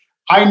anything.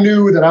 I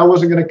knew that I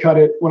wasn't going to cut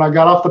it. When I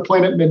got off the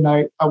plane at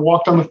midnight, I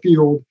walked on the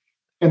field,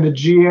 and the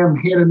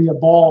GM handed me a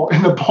ball,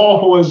 and the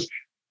ball was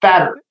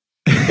fatter.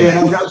 And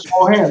I've got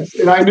small hands.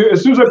 And I knew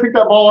as soon as I picked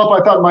that ball up,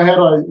 I thought in my head,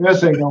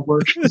 this ain't going to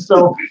work.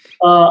 So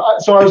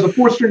I was the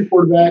 4th string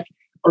quarterback.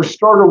 Our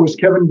starter was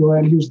Kevin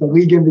Glenn. He was the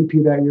league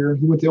MVP that year.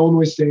 He went to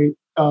Illinois State.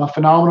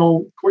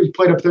 Phenomenal. He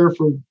played up there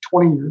for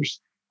 20 years.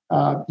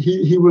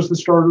 He was the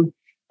starter.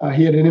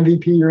 He had an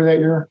MVP year that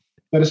year.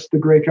 Led us to the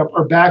Grey Cup.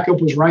 Our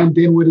backup was Ryan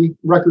Dinwiddie,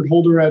 record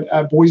holder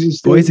at Boise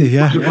State. Boise,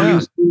 yeah.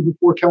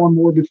 Before Kellen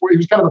Moore. He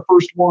was kind of the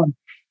first one.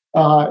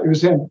 It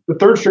was him. The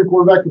 3rd string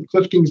quarterback was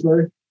Cliff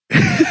Kingsbury.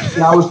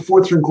 And I was the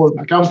 4th string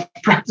quarterback. I was the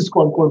practice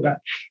squad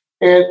quarterback.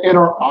 And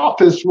our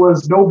office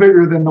was no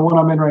bigger than the one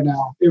I'm in right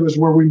now. It was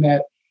where we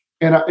met.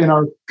 And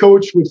our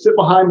coach would sit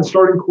behind the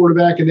starting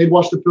quarterback, and they'd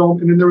watch the film.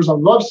 And then there was a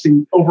love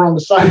seat over on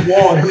the side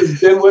wall. And it was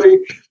Dinwiddie,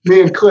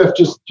 me, and Cliff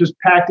just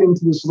packed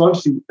into this love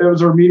seat. That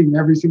was our meeting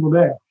every single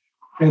day.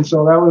 And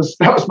so that was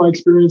my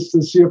experience to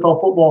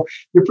CFL football.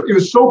 It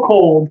was so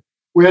cold.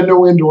 We had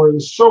no indoor. It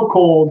was so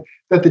cold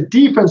that the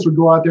defense would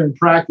go out there and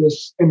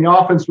practice, and the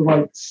offense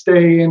would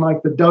stay in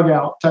the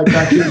dugout type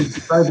back in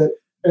private.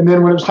 And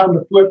then when it was time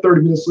to flip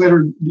 30 minutes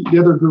later, the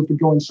other group would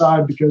go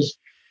inside because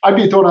I'd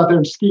be thrown out there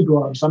in ski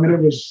gloves. I mean,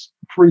 it was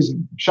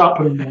freezing. Shot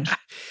putting games.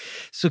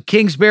 So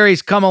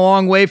Kingsbury's come a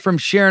long way from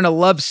sharing a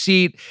love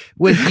seat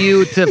with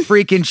you to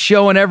freaking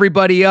showing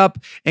everybody up,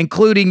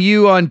 including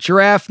you on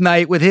draft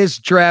night with his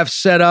draft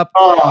setup.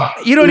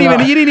 You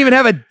didn't even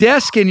have a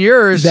desk in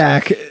yours.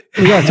 Zach,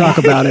 we got to talk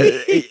about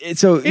it.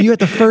 So you had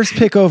the first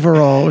pick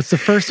overall. It's the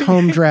first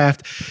home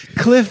draft.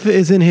 Cliff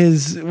is in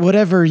his,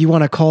 whatever you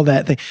want to call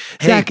that thing.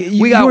 Hey, Zach,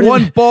 we got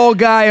one ball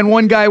guy and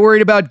one guy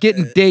worried about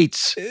getting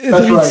dates.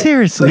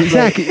 Seriously,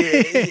 Zach,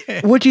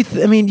 what'd you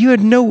you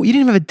didn't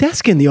even have a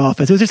desk in the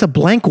office. It was just a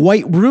blank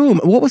white room.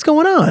 What was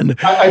going on?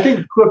 I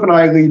think Cliff and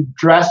I lead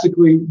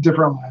drastically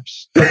different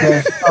lives.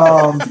 Okay,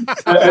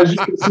 as you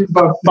can see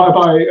by my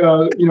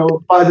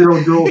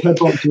 5-year-old girl's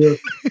headphones here.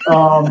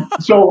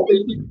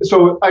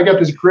 So I got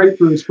this great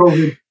crew. It's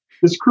COVID.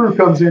 This crew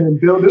comes in and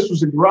build. This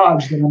was a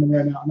garage that I'm in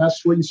right now, and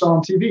that's what you saw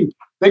on TV.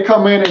 They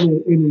come in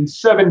and in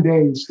 7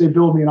 days, they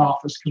build me an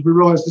office because we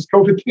realize this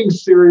COVID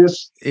thing's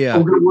serious. Yeah.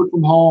 We're going to work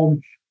from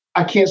home.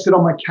 I can't sit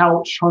on my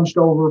couch hunched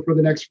over for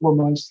the next 4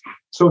 months.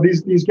 So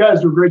these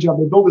guys do a great job.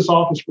 They build this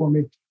office for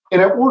me.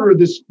 And I ordered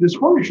this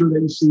furniture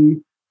that you see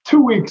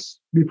 2 weeks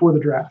before the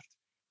draft.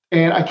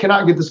 And I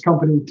cannot get this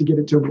company to get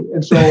it to me.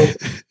 And so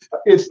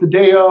it's the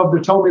day of,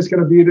 they're telling me it's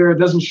going to be there. It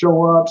doesn't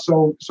show up.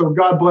 So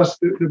God bless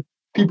the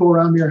people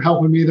around me are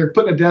helping me. They're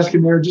putting a desk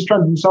in there, just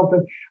trying to do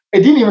something.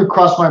 It didn't even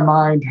cross my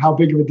mind how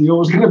big of a deal it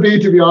was going to be,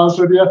 to be honest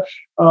with you.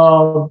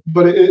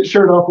 But it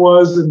sure enough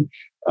was. And,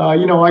 I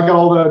got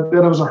all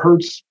that I was a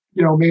Hertz,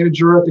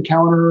 manager at the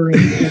counter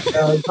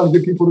and trying to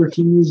give people their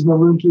keys and their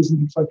room keys and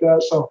things like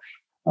that. So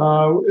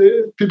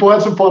people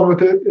had some fun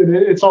with it, and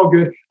it's all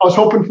good. I was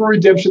hoping for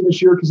redemption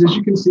this year because, as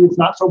you can see, it's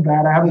not so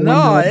bad. I haven't.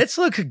 No, it's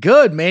looking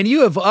good, man.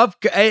 You have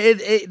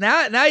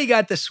now you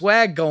got the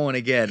swag going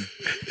again.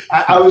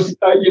 I was,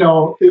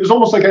 it was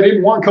almost like I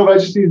didn't want COVID. I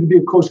just needed to be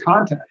a close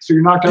contact. So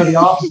you're knocked out of the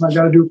office, and I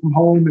got to do it from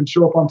home and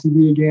show up on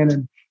TV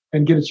again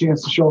and get a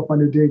chance to show off my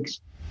new digs.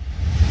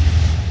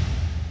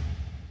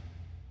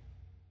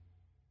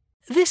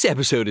 This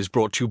episode is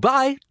brought to you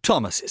by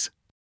Thomas's.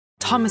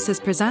 Thomas's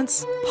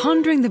presents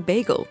Pondering the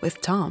Bagel with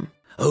Tom.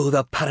 Oh,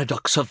 the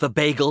paradox of the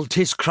bagel.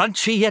 'Tis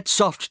crunchy yet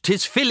soft,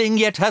 'tis filling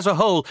yet has a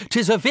hole.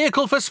 'Tis a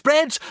vehicle for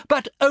spreads,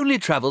 but only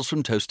travels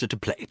from toaster to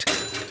plate.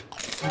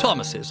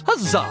 Thomas's,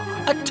 huzzah,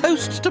 a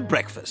toast to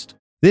breakfast.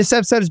 This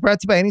episode is brought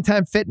to you by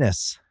Anytime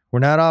Fitness. We're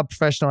not all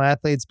professional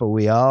athletes, but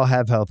we all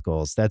have health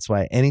goals. That's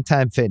why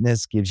Anytime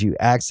Fitness gives you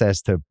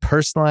access to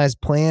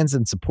personalized plans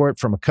and support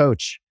from a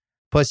coach.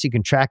 Plus, you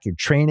can track your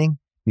training,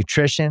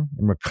 nutrition,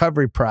 and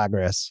recovery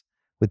progress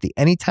with the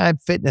Anytime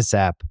Fitness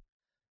app,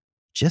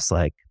 just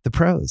like the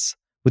pros.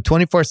 With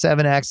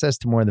 24/7 access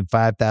to more than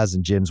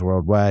 5,000 gyms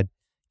worldwide,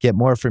 get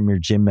more from your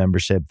gym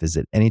membership.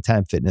 Visit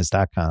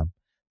anytimefitness.com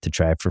to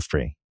try it for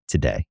free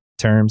today.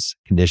 Terms,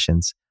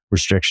 conditions,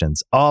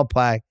 restrictions all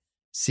apply.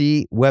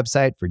 See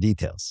website for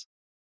details.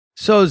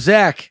 So,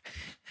 Zach,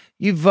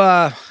 you've,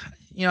 I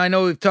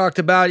know we've talked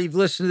about, you've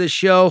listened to the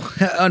show.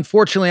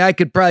 Unfortunately, I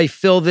could probably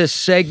fill this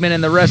segment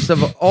and the rest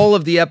of all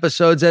of the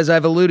episodes, as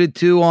I've alluded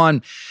to,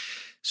 on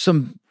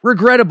some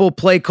regrettable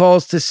play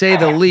calls, to say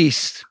the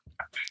least.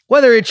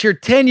 Whether it's your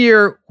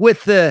tenure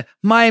with the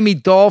Miami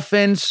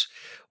Dolphins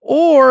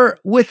or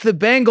with the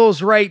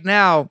Bengals right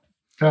now,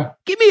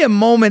 give me a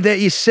moment that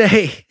you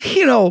say,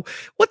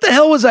 what the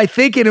hell was I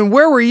thinking? And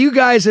where were you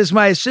guys as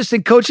my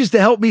assistant coaches to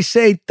help me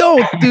say,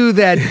 don't do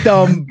that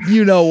dumb,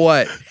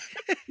 what?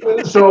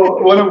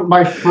 So one of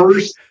my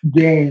first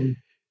game,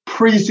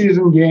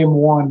 preseason game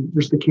 1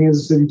 versus the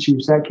Kansas City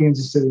Chiefs at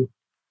Kansas City.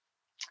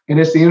 And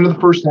it's the end of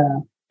the first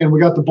half. And we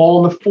got the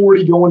ball in the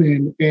 40 going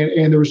in.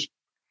 And there was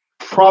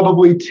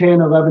probably 10,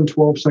 11,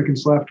 12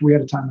 seconds left. We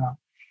had a timeout.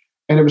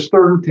 And it was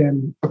 3rd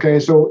and 10. Okay,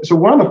 so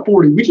we're on the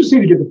 40. We just need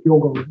to get the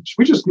field goal range.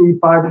 We just need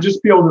 5,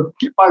 just be able to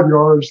get 5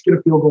 yards, get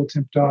a field goal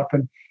attempt up.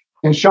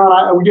 And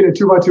Sean, we get a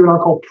 2x2, and I'll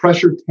call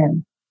pressure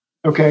 10.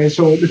 Okay,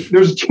 so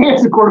there's a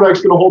chance the quarterback's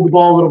going to hold the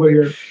ball a little bit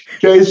here.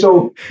 Okay,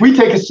 so we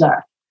take a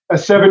sack, a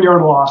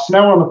 7-yard loss.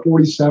 Now we're on the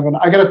 47.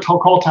 I got to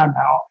call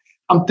timeout.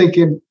 I'm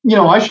thinking,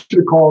 I should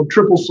have called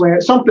triple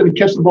slant, something to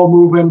catch the ball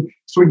moving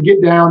so we can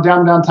get down,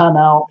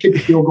 timeout, kick the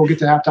field goal, get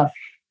to halftime.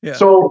 Yeah.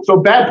 So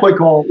bad play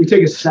call. We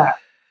take a sack.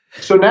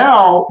 So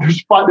now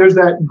there's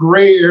that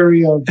gray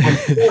area of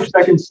 4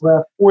 seconds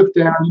left, 4th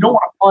down. You don't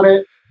want to punt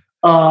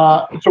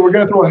it. So we're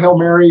going to throw a Hail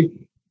Mary,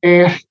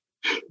 and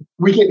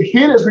we get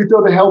hit as we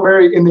throw the Hail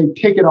Mary, and they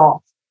pick it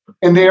off.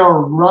 And they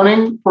are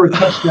running for a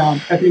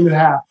touchdown at the end of the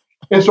half.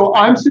 And so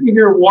I'm sitting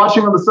here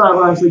watching on the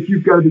sidelines like,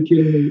 you've got to be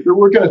kidding me.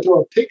 We're going to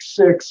throw a pick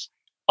 6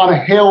 on a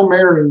Hail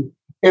Mary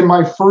in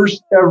my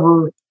first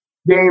ever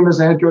game as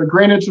a head coach.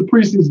 Granted, it's a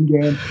preseason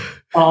game.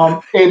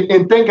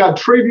 And thank God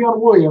Travion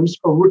Williams,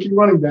 a rookie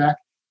running back,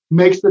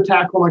 makes the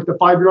tackle on like the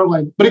 5-yard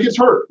line. But he gets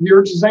hurt. He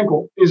hurts his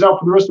ankle. He's out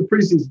for the rest of the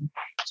preseason.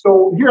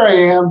 So here I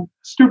am,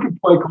 stupid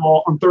play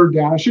call on 3rd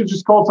down. I should have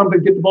just called something,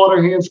 get the ball in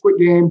our hands, quit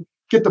game,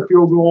 get the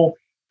field goal.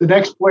 The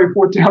next play,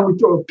 4th down, we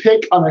throw a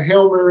pick on a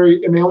Hail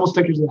Mary, and they almost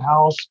take it to the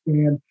house.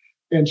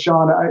 And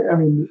Sean,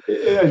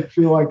 I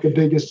feel like the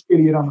biggest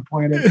idiot on the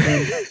planet.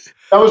 And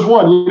that was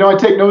one. I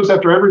take notes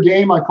after every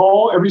game I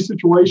call, every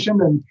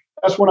situation, and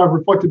that's when I've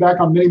reflected back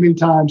on many, many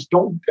times.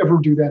 Don't ever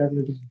do that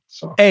ever again.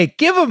 So, hey,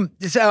 give them.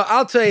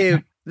 I'll tell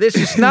you, this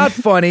is not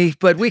funny,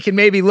 but we can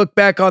maybe look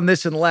back on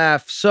this and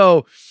laugh.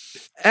 So,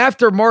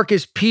 after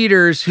Marcus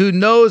Peters, who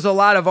knows a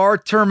lot of our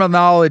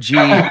terminology,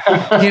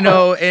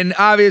 and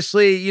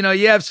obviously,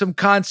 you have some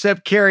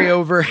concept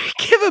carryover.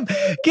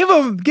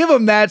 Give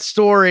him that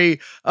story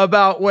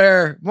about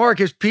where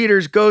Marcus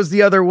Peters goes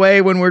the other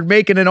way when we're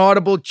making an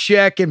audible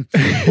check, and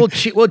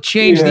we'll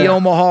change the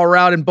Omaha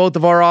route in both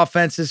of our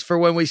offenses for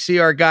when we see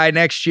our guy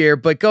next year.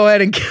 But go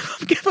ahead and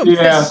give him.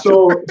 Yeah.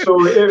 So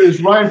it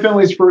was Ryan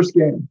Finley's first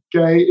game.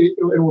 Okay,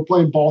 and we're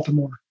playing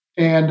Baltimore.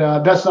 And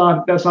that's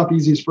not the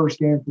easiest first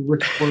game for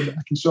rookie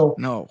quarterback. And so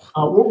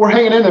we're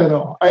hanging in there,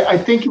 though. I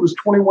think it was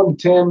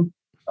 21-10.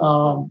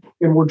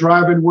 and we're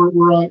driving.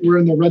 We're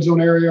in the red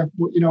zone area.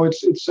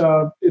 It's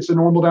a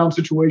normal down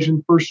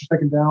situation, first or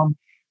second down,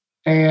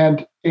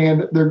 and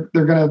they're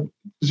gonna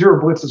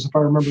zero blitzes if I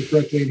remember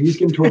correctly. And he's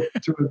getting to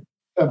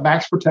a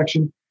max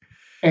protection,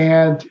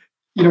 and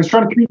he's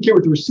trying to communicate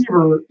with the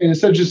receiver, and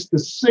instead of just the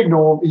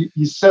signal,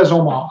 he says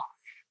Omaha.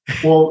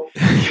 Well,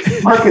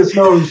 Marcus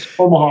knows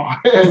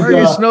Omaha. And,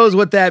 Marcus knows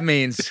what that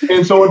means.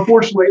 And so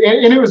unfortunately,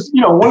 and it was,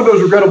 one of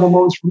those regrettable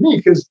moments for me,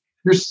 because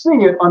you're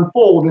seeing it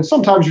unfold, and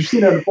sometimes you're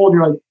seeing it unfold,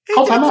 and you're like,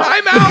 call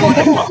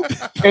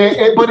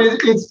timeout. But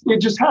it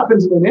just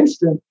happens in an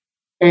instant,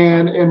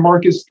 and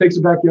Marcus takes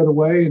it back the other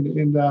way,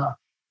 and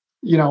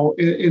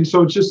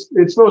so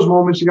it's those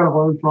moments you got to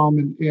learn from,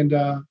 and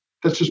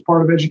that's just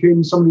part of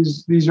educating some of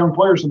these young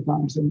players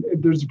sometimes. And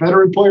there's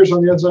veteran players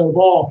on the other side of the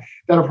ball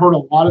that have heard a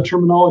lot of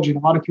terminology and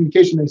a lot of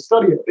communication. They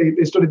study it.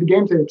 They study the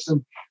game tapes.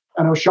 And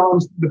I know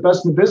Sean's the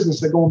best in the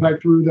business at going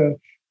back through the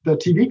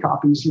TV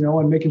copies,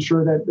 and making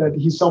sure that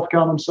he's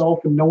self-counting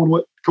himself and knowing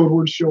what code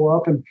words show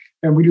up. And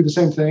we do the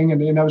same thing.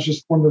 And that was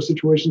just one of those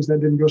situations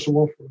that didn't go so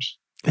well for us.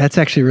 That's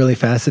actually really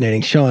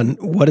fascinating. Sean,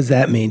 what does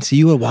that mean? So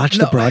you will watch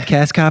the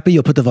broadcast copy,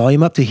 you'll put the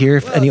volume up to hear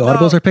if any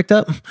audibles are picked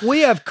up? We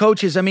have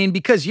coaches,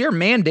 because you're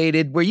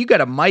mandated where you got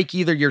to mic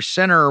either your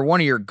center or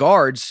one of your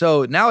guards.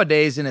 So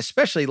nowadays, and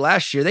especially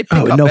last year, they pick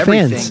up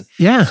everything. Fans.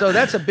 Yeah. So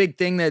that's a big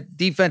thing that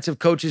defensive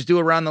coaches do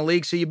around the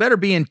league. So you better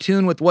be in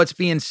tune with what's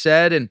being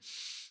said and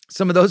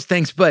some of those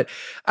things. But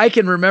I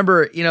can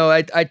remember,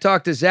 I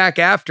talked to Zach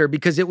after,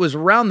 because it was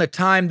around the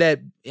time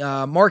that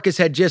Marcus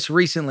had just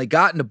recently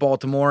gotten to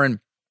Baltimore, and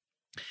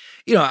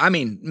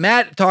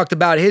Matt talked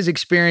about his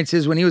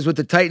experiences when he was with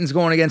the Titans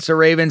going against the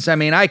Ravens.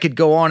 I could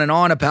go on and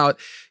on about,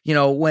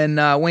 when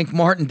Wink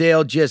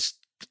Martindale just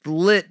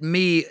lit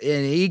me,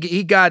 and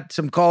he got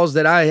some calls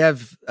that I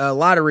have a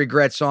lot of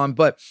regrets on.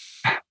 But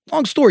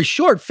long story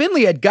short,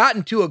 Finley had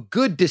gotten to a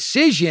good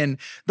decision.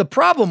 The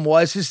problem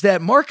is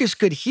that Marcus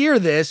could hear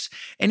this,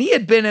 and he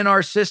had been in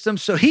our system,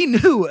 so he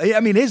knew.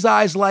 His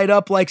eyes light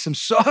up like some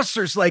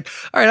saucers, like,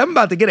 all right, I'm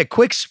about to get a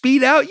quick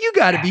speed out. You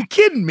got to be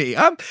kidding me.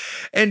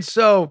 And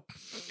so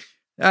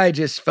I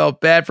just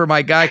felt bad for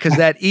my guy, because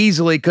that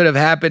easily could have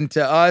happened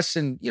to us.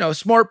 And,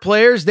 smart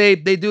players, they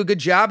do a good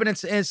job. And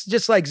it's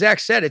just like Zach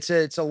said,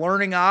 it's a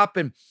learning op.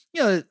 And,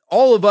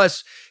 all of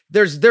us,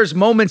 there's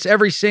moments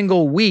every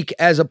single week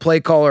as a play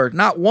caller,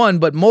 not one,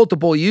 but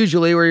multiple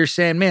usually, where you're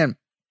saying, man,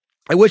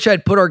 I wish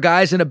I'd put our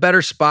guys in a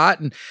better spot.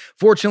 And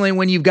fortunately,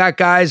 when you've got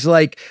guys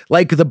like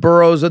the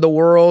Burrows of the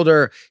world,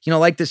 or,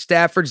 like the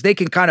Staffords, they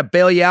can kind of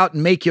bail you out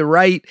and make you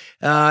right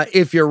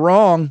if you're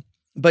wrong.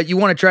 But you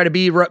want to try to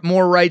be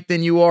more right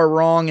than you are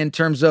wrong in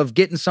terms of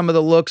getting some of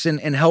the looks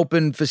and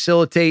helping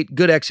facilitate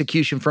good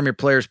execution from your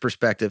player's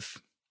perspective.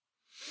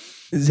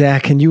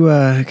 Zach, can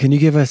you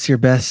give us your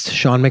best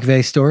Sean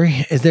McVay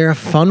story? Is there a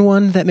fun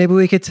one that maybe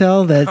we could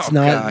tell? That's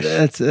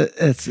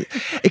it's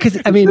because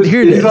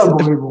here it is.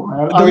 Unbelievable,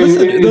 man.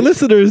 The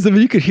listeners,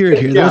 you could hear it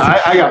here.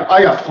 Yeah,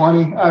 I got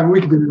plenty.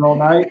 We could do it all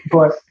night,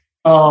 but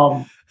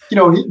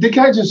the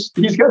guy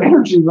he's got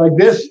energy like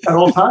this at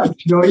all times.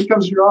 He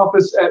comes to your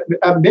office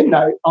at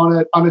midnight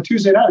on a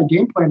Tuesday night, a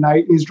game plan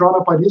night. He's drawn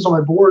up ideas on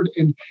my board,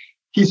 and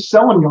he's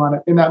selling you on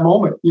it in that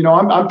moment.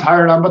 I'm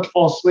tired. I'm about to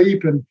fall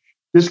asleep, and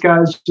this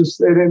guy's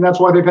and that's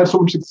why they've had so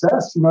much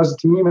success, as a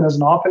team and as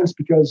an offense,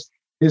 because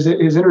his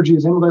energy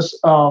is endless.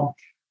 But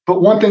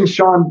one thing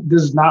Sean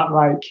does not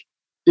like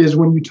is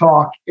when you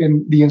talk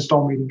in the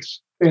install meetings.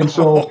 And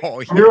so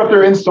when you're up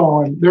there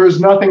installing, there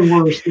is nothing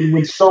worse than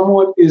when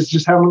someone is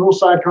just having a little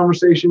side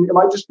conversation. It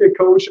might just be a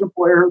coach and a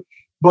player,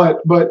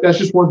 but that's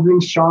just one thing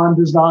Sean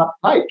does not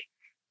like.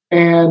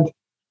 And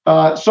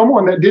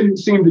someone that didn't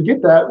seem to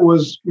get that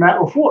was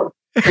Matt LaFleur.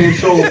 And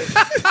so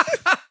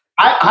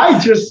I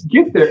just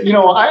get there.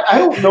 I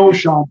don't know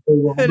Sean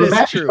very well, but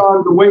Matt and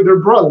Sean, the way they're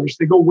brothers,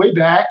 they go way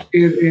back,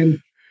 and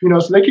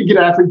so they could get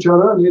after each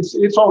other, and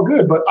it's all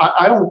good. But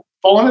I don't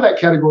fall into that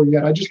category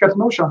yet. I just got to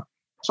know Sean.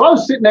 So I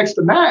was sitting next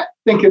to Matt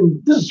thinking,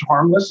 this is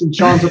harmless. And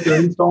Sean's up there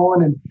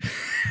installing. And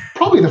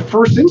probably the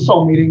first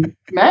install meeting,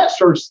 Matt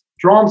starts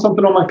drawing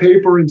something on my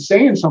paper and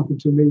saying something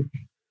to me.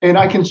 And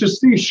I can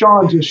just see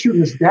Sean just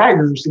shooting his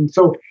daggers. And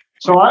so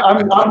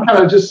I'm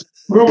kind of just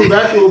moving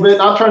back a little bit,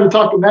 not trying to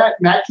talk to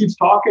Matt. Matt keeps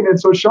talking. And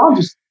so Sean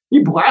he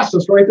blasts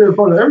us right there in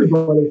front of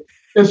everybody.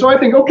 And so I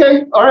think,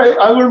 okay, all right,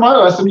 I learned my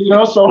lesson,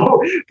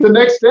 so the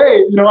next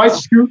day, I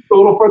scoot a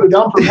little further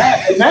down from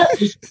Matt. And Matt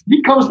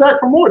he comes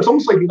back for more. It's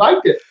almost like he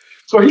liked it.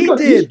 So he's trying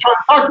to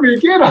talk to me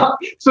again.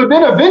 So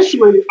then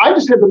eventually I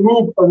just had to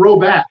move a row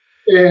back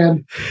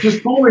and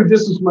just totally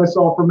distance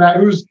myself from Matt,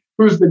 who's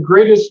the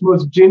greatest,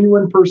 most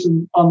genuine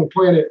person on the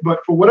planet. But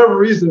for whatever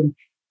reason,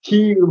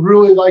 he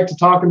really liked to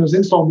talk in those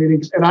install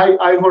meetings. And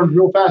I learned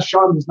real fast,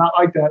 Sean does not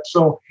like that.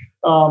 So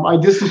I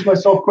distanced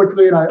myself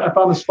quickly, and I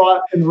found a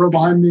spot in the row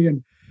behind me.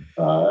 And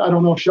I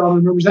don't know if Sean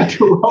remembers that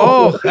too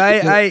well.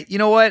 Oh, you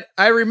know what?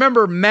 I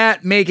remember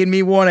Matt making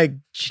me want to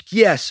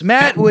Yes,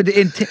 Matt would.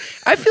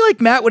 I feel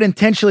like Matt would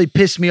intentionally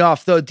piss me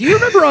off, though. Do you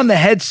remember on the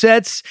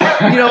headsets?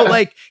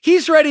 Like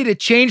he's ready to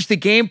change the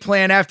game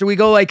plan after we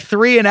go like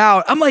 3 and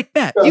out. I'm like,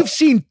 Matt, you've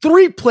seen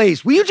 3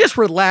 plays. Will you just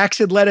relax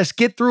and let us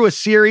get through a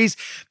series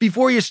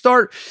before you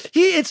start?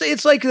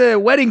 It's like the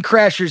Wedding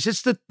Crashers.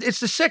 It's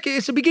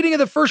the beginning of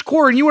the first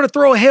quarter, and you want to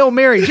throw a Hail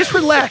Mary. Just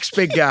relax,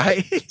 big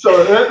guy.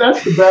 So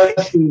that's the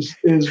best.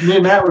 Is me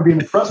and Matt would be in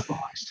the press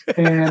box,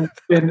 and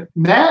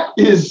Matt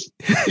is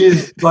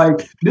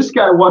like, this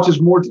guy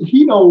watches more.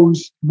 He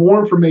knows more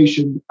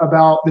information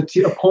about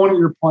the opponent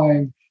you're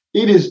playing.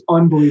 It is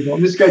unbelievable.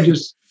 And this guy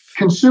just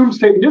consumes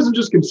tape. He doesn't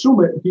just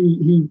consume it.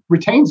 He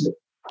retains it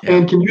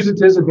and can use it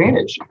to his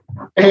advantage.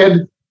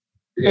 And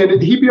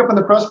he'd be up in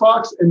the press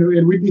box, and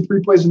we'd be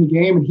 3 plays in the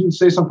game, and he would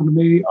say something to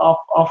me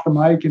off the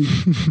mic, and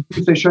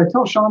he'd say, "Should I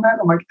tell Sean that?"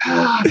 I'm like,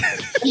 I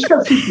just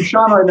got to see from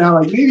Sean right now.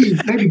 Like,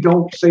 maybe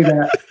don't say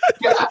that.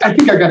 Yeah, I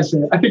think I got to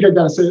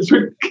say it. So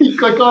he'd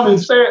click on it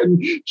and say it,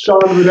 and Sean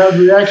would have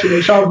the reaction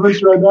that Sean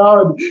Lynch right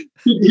now, and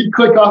he'd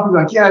click off and be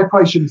like, "Yeah, I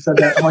probably shouldn't have said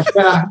that." I'm like,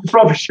 "Yeah, you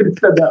probably should have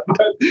said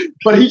that."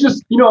 But he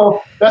just,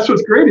 that's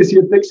what's great is he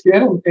had thick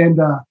skin, and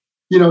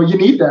you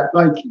need that.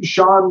 Like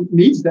Sean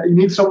needs that. You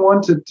need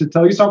someone to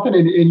tell you something,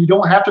 and you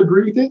don't have to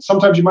agree with it.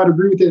 Sometimes you might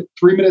agree with it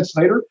 3 minutes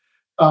later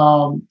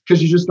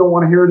because you just don't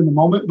want to hear it in the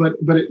moment.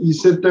 But you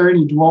sit there and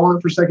you dwell on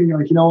it for a second. You're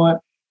like, you know what?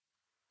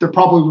 They're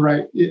probably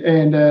right,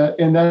 and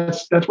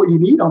that's what you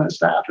need on that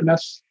staff. And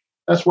that's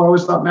why I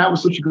always thought Matt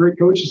was such a great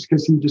coach, is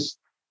because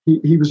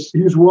he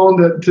was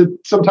willing to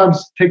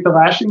sometimes take the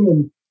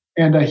lashing,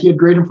 and he had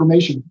great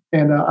information.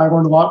 And I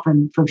learned a lot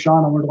from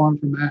Sean. I learned a lot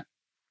from Matt.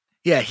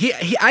 Yeah,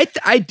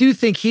 I do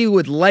think he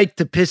would like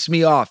to piss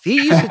me off. He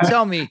used to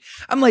tell me,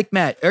 I'm like,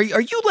 Matt, are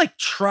you like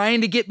trying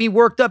to get me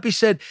worked up? He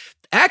said,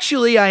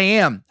 actually, I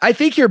am. I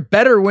think you're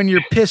better when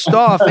you're pissed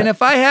off. And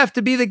if I have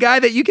to be the guy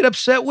that you get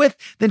upset with,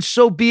 then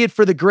so be it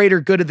for the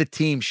greater good of the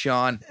team,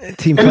 Sean.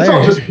 Team player. It's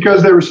all just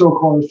because they were so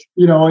close.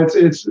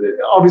 It's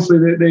obviously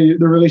the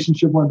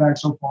relationship went back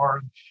so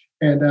far.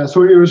 And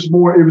so it was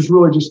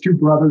really just 2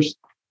 brothers.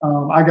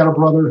 I got a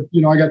brother,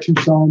 I got 2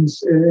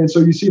 sons. And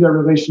so you see that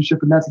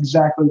relationship, and that's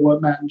exactly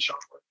what Matt and Sean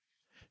were.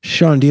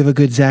 Sean, do you have a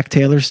good Zach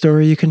Taylor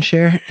story you can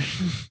share?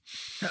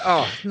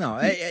 Oh, no,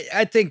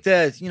 I think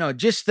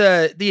just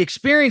the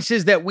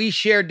experiences that we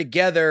shared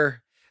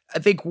together, I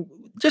think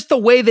just the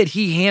way that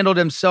he handled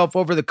himself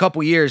over the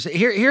couple years.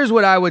 Here's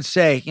what I would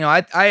say.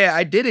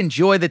 I did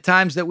enjoy the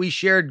times that we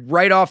shared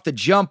right off the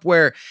jump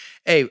where,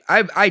 hey,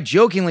 I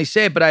jokingly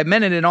say it, but I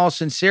meant it in all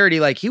sincerity.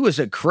 Like, he was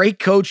a great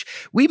coach.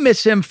 We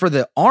miss him for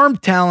the arm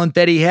talent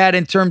that he had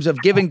in terms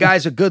of giving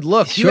guys a good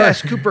look. Sure. You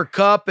ask Cooper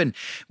Kupp, and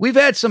we've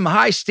had some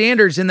high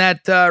standards in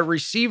that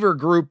receiver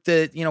group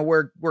that,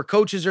 where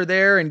coaches are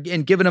there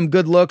and giving them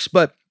good looks.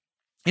 But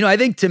I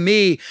think to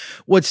me,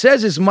 what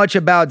says as much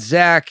about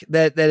Zach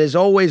that has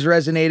always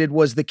resonated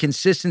was the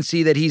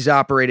consistency that he's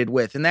operated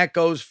with. And that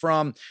goes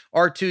from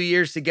our 2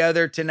 years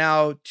together to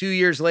now 2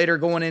 years later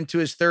going into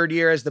his 3rd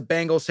year as the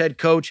Bengals head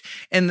coach.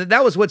 And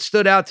that was what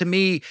stood out to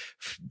me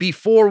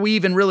before we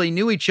even really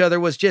knew each other,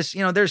 was just,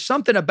 there's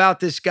something about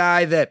this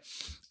guy that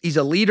he's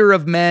a leader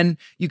of men.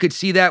 You could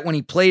see that when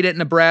he played at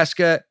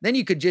Nebraska. Then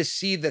you could just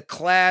see the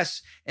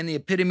class and the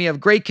epitome of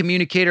great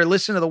communicator.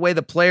 Listen to the way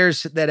the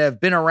players that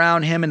have been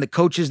around him and the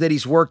coaches that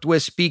he's worked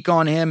with speak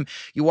on him.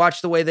 You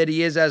watch the way that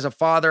he is as a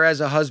father, as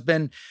a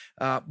husband.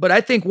 But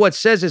I think what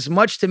says as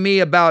much to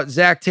me about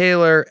Zach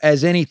Taylor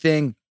as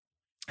anything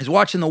is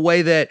watching the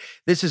way that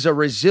this is a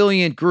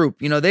resilient group.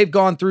 They've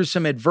gone through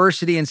some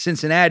adversity in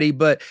Cincinnati,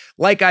 but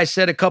like I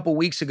said a couple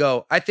weeks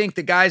ago, I think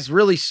the guys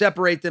really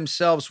separate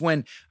themselves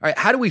when, all right,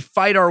 how do we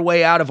fight our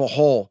way out of a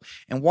hole?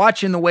 And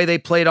watching the way they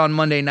played on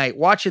Monday night,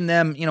 watching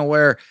them,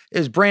 where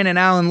is Brandon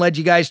Allen led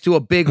you guys to a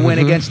big win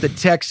against the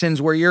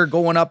Texans where you're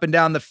going up and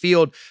down the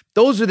field.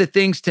 Those are the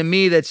things to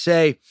me that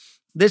say,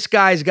 this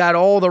guy's got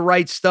all the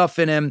right stuff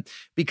in him,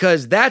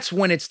 because that's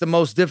when it's the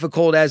most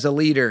difficult as a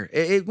leader.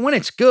 When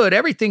it's good,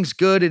 everything's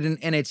good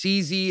and it's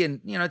easy.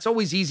 And, it's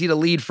always easy to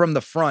lead from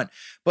the front.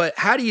 But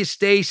how do you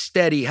stay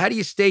steady? How do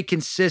you stay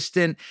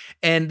consistent?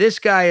 And this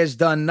guy has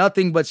done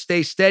nothing but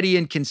stay steady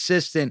and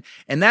consistent.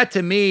 And that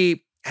to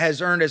me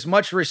has earned as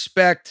much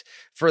respect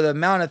for the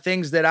amount of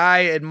things that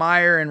I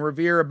admire and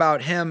revere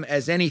about him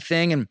as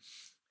anything. And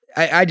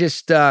I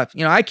just,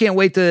 I can't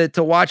wait to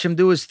watch him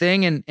do his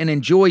thing and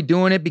enjoy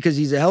doing it, because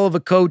he's a hell of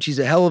a coach. He's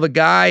a hell of a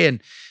guy. And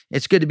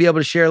it's good to be able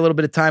to share a little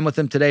bit of time with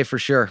him today for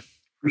sure.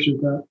 Appreciate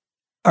that.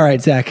 All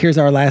right, Zach, here's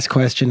our last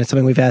question. It's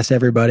something we've asked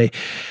everybody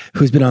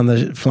who's been on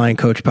the Flying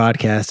Coach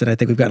podcast, and I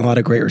think we've gotten a lot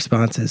of great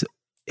responses.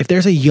 If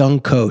there's a young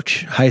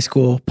coach, high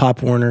school,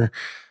 Pop Warner,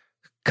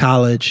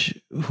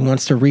 college, who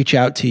wants to reach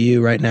out to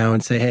you right now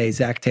and say, hey,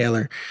 Zach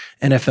Taylor,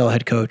 NFL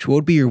head coach, what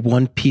would be your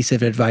one piece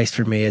of advice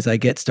for me as I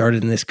get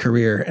started in this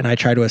career and I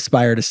try to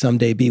aspire to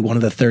someday be one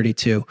of the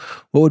 32?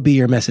 What would be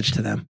your message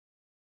to them?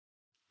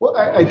 Well,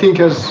 I think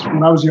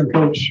when I was a young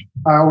coach,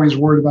 I always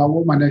worried about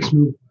what my next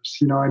move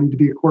was. I need to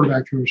be a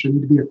quarterback coach. I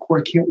need to be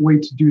I can't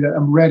wait to do that.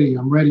 I'm ready.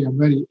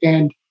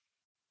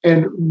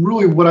 And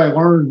really what I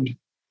learned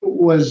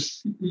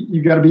was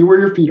you got to be where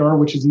your feet are,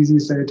 which is easy to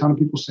say. A ton of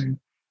people say.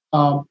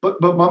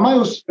 But my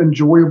most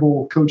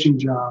enjoyable coaching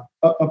job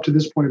up to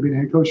this point of being a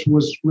head coach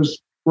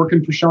was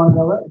working for Sean in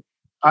LA.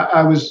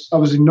 I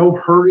was in no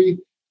hurry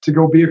to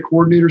go be a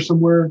coordinator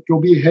somewhere, go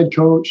be a head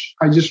coach.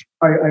 I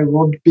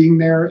loved being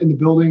there in the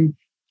building,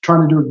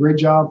 trying to do a great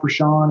job for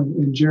Sean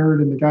and Jared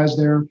and the guys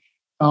there.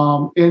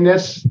 And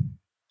that's,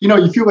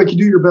 you feel like you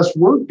do your best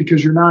work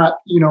because you're not,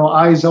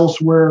 eyes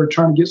elsewhere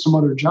trying to get some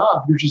other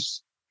job.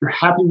 You're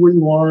happy where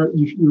you are.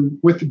 You're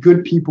with the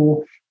good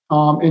people,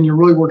 and you're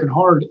really working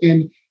hard.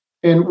 And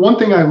one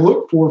thing I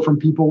look for from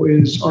people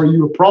is, are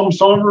you a problem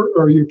solver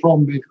or are you a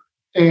problem maker?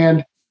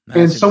 And I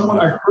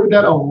heard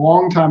that a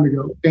long time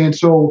ago. And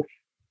so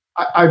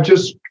I've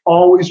just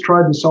always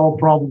tried to solve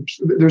problems.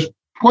 There's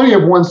plenty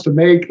of ones to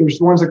make. There's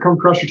the ones that come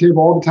across your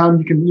table all the time.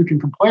 You can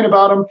complain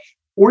about them,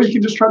 or you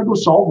can just try to go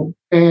solve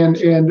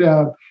them. And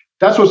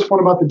that's what's fun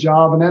about the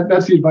job. And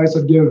that's the advice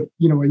I'd give,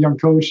 a young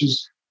coach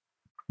is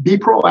be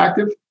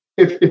proactive.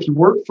 If you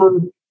work for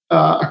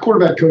a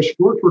quarterback coach, if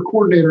you work for a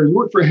coordinator, you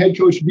work for a head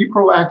coach, be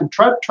proactive.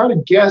 Try to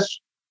guess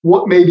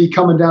what may be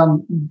coming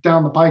down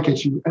the pike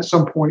at you at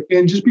some point,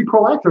 and just be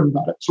proactive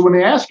about it. So when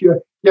they ask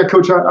you, yeah,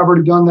 coach, I've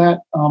already done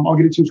that. I'll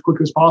get it to you as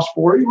quickly as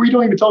possible. Or you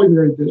don't even tell them you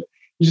already did it.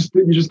 You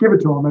just give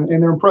it to them,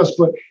 and they're impressed.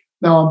 But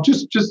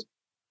just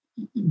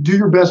do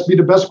your best. Be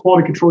the best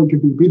quality control you can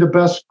be. Be the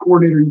best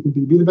coordinator you can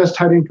be. Be the best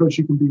tight end coach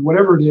you can be.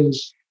 Whatever it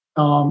is,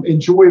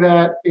 enjoy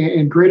that,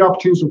 and great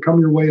opportunities will come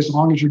your way as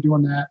long as you're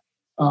doing that.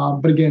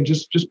 But again,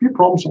 just be a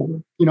problem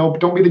solver.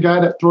 Don't be the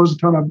guy that throws a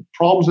ton of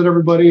problems at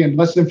everybody and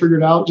lets them figure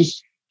it out.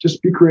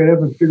 Just be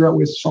creative and figure out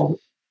ways to solve it.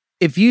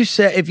 If you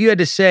had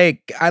to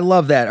say, I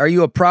love that. Are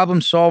you a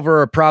problem solver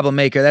or a problem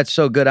maker? That's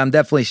so good. I'm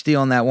definitely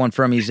stealing that one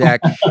from you,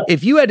 Zach.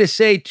 If you had to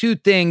say two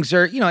things,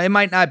 or, it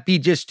might not be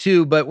just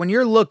two, but when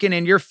you're looking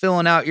and you're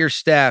filling out your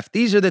staff,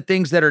 these are the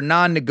things that are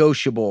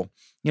non-negotiable.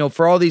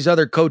 For all these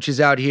other coaches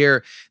out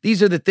here,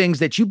 these are the things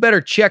that you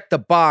better check the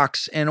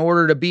box in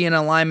order to be in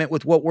alignment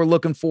with what we're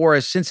looking for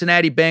as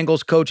Cincinnati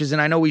Bengals coaches.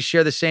 And I know we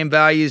share the same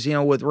values,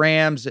 with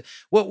Rams.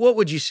 What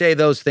would you say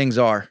those things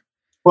are?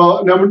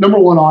 Well, number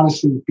one,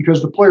 honesty,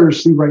 because the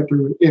players see right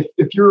through it.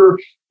 If you're,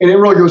 and it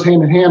really goes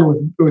hand in hand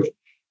with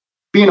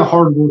being a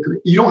hard worker.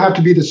 You don't have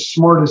to be the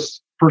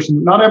smartest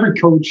person. Not every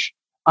coach.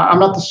 I'm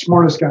not the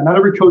smartest guy. Not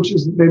every coach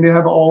they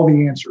have all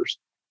the answers.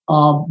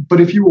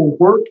 But if you will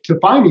work to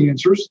find the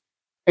answers,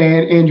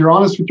 and you're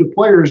honest with your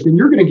players, then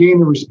you're going to gain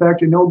the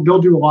respect, and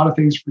they'll do a lot of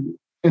things for you.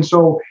 And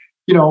so,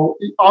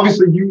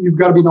 obviously you've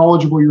got to be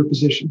knowledgeable of your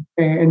position,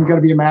 and you've got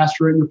to be a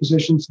master at your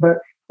position so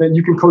that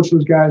you can coach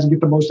those guys and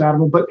get the most out of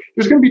them. But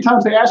there's going to be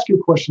times they ask you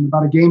a question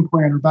about a game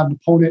plan or about an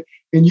opponent,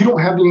 and you don't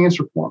have the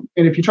answer for them.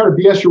 And if you try to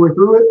BS your way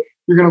through it,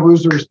 you're going to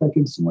lose their respect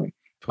instantly.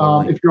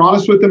 Totally. If you're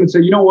honest with them and say,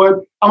 you know what,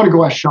 I'm going to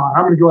go ask Sean,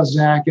 I'm going to go ask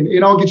Zach,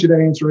 and I'll get you that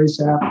answer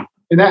ASAP.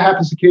 And that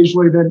happens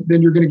occasionally,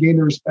 then you're going to gain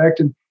the respect.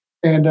 And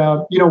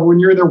when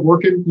you're there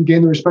working, you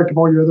gain the respect of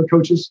all your other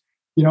coaches,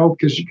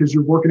 because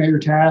you're working at your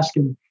task,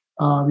 and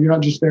you're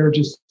not just there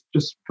just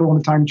filling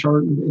the time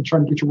chart and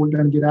trying to get your work done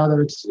and get out of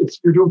there. It's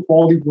you're doing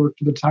quality work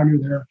for the time you're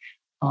there.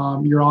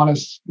 You're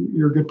honest.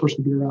 You're a good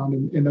person to be around,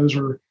 and those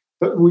are.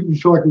 We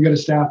feel like we got a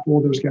staff full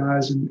of those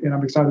guys, and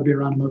I'm excited to be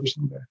around them every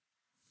single day.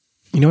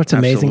 What's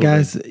amazing,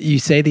 guys? You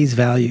say these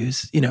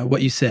values.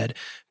 What you said.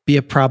 Be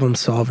a problem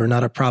solver,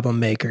 not a problem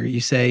maker.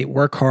 You say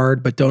work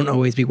hard, but don't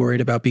always be worried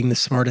about being the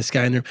smartest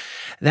guy in there.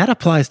 That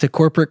applies to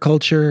corporate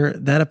culture.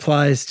 That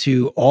applies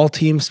to all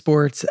team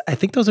sports. I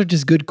think those are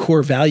just good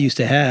core values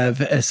to have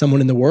as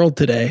someone in the world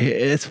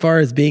today. As far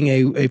as being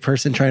a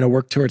person trying to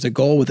work towards a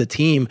goal with a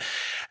team,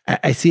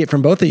 I see it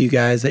from both of you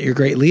guys that you're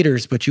great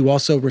leaders, but you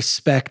also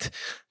respect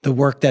the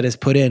work that is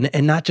put in,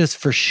 and not just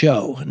for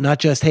show, not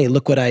just, hey,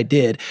 look what I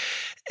did.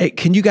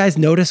 Can you guys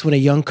notice when a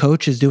young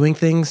coach is doing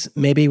things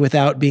maybe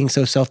without being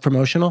so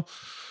self-promotional?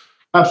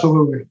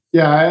 Absolutely.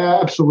 Yeah,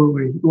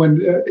 absolutely. When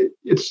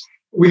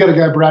we got a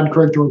guy, Brad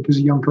Craigthorpe, who's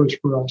a young coach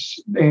for us.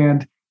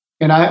 And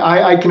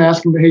I can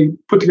ask him, hey,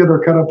 put together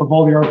a cut up of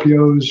all the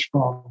RPOs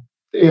from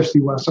the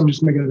AFC West. I'm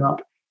just making it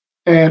up.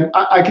 And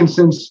I can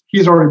sense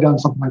he's already done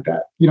something like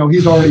that.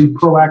 He's already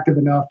proactive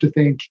enough to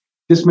think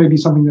this may be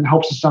something that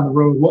helps us down the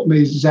road. What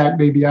may Zach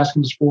may be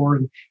asking us for?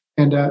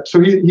 And so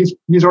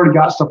he's already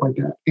got stuff like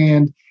that.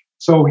 And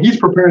so he's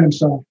preparing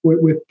himself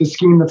with the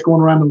scheme that's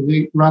going around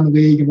the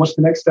league and what's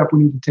the next step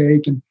we need to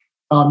take. And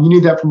you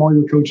need that from all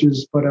your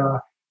coaches. But,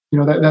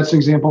 that's an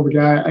example of a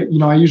guy.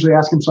 I usually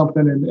ask him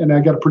something, and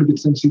I got a pretty good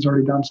sense he's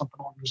already done something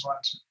along those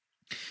lines.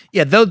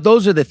 Yeah,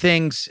 those are the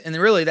things. And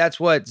really, that's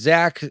what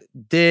Zach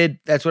did.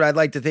 That's what I'd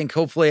like to think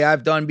hopefully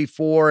I've done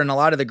before. And a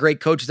lot of the great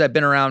coaches I've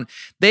been around,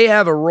 they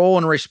have a role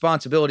and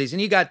responsibilities.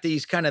 And you got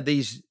these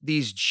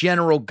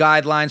general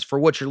guidelines for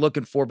what you're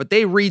looking for, but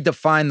they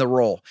redefine the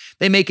role.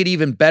 They make it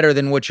even better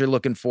than what you're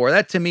looking for.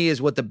 That to me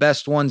is what the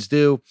best ones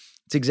do.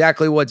 It's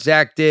exactly what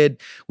Zach did.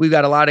 We've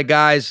got a lot of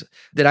guys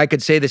that I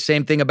could say the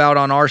same thing about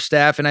on our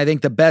staff. And I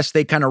think the best,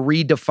 they kind of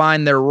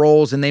redefine their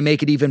roles and they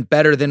make it even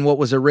better than what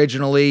was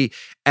originally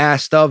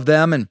asked of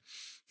them. And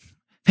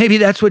Maybe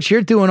that's what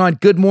you're doing on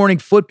Good Morning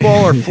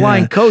Football or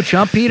Flying Coach,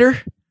 huh, Peter?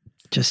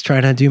 Just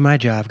trying to do my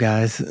job,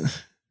 guys.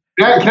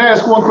 Can I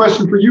ask one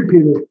question for you,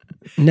 Peter?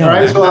 No. All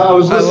right. So I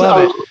was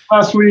listening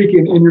last week,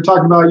 and you're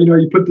talking about,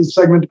 you put this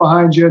segment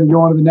behind you and you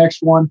go on to the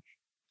next one.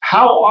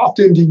 How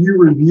often do you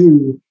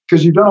review?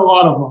 Because you've done a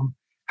lot of them.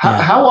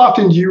 How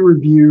often do you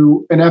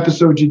review an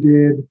episode you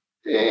did?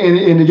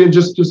 And again,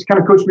 just kind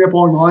of coach me up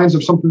along the lines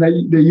of something that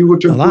you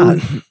looked at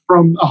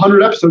from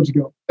 100 episodes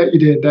ago that you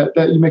did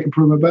that you make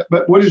improvement.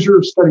 But what is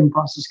your studying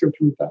process go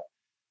through with that?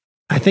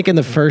 I think in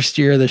the first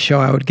year of the show,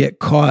 I would get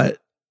caught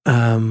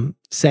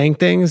saying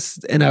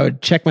things, and I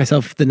would check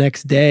myself the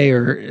next day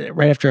or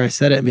right after I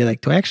said it and be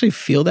like, do I actually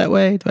feel that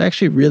way? Do I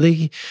actually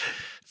really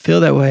feel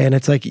that way? And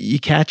it's like you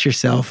catch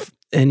yourself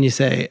and you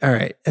say, all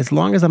right, as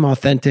long as I'm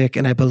authentic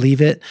and I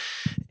believe it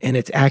and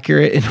it's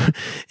accurate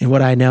in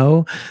what I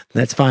know,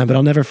 that's fine. But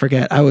I'll never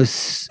forget.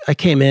 I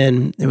came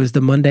in, it was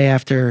the Monday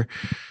after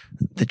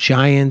the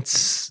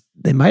Giants.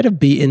 They might have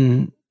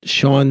beaten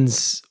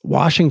Sean's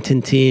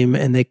Washington team,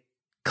 and they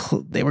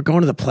were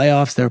going to the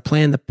playoffs. They were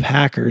playing the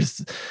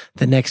Packers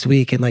the next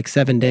week in like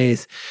 7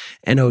 days.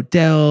 And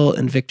Odell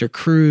and Victor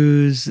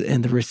Cruz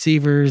and the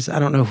receivers, I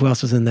don't know who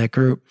else was in that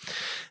group.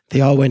 They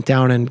all went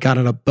down and got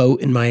on a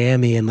boat in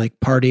Miami and like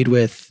partied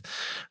with,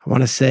 I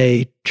want to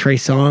say Trey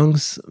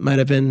Songz might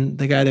have been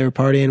the guy they were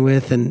partying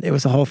with. And it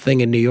was a whole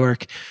thing in New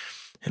York.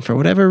 And for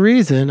whatever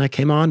reason, I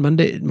came on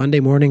Monday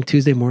morning,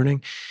 Tuesday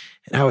morning,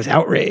 and I was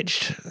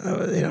outraged.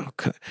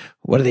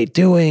 What are they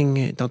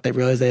doing? Don't they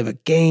realize they have a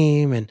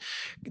game? And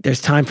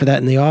there's time for that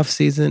in the off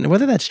season. And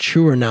whether that's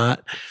true or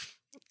not,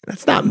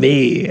 that's not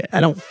me. I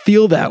don't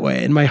feel that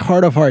way. In my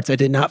heart of hearts, I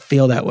did not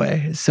feel that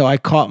way. So I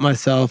caught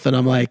myself and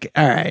I'm like,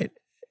 all right.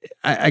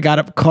 I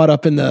got caught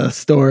up in the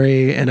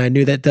story, and I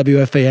knew that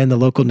WFAN, the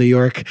local New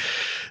York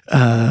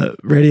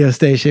radio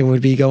station,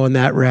 would be going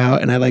that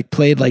route. And I like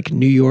played like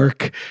New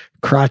York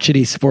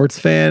crotchety sports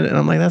fan. And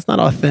I'm like, that's not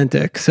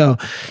authentic. So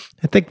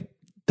I think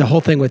the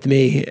whole thing with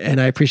me,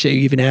 and I appreciate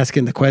you even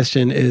asking the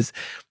question, is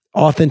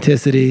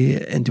authenticity.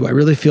 And do I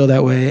really feel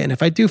that way? And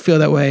if I do feel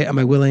that way, am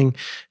I willing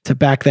to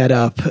back that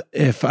up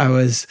if I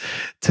was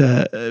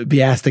to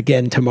be asked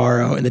again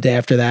tomorrow and the day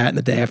after that and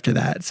the day after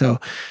that? So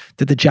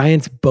did the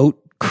Giants boat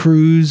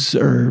cruise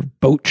or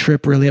boat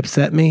trip really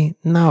upset me?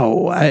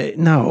 No.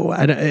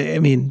 I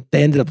mean,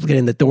 they ended up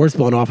getting the doors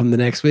blown off them the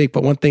next week,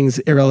 but one thing's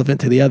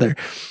irrelevant to the other.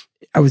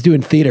 I was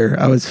doing theater.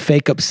 I was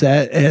fake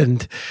upset.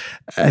 And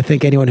I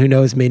think anyone who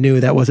knows me knew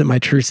that wasn't my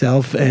true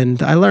self.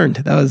 And I learned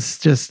that was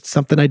just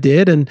something I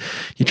did. And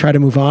you try to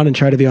move on and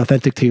try to be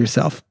authentic to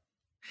yourself.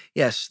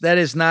 Yes, that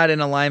is not in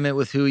alignment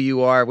with who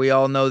you are. We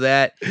all know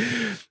that.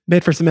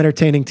 Made for some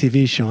entertaining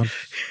TV, Sean.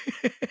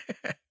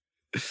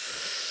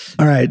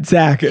 All right,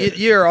 Zach.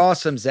 You're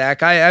awesome,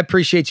 Zach. I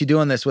appreciate you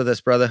doing this with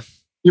us, brother.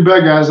 You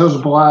bet, guys. That was a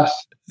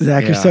blast.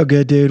 Zach, you're so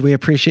good, dude. We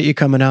appreciate you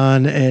coming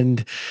on.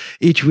 And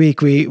each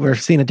week we're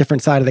seeing a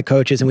different side of the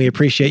coaches, and we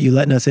appreciate you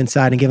letting us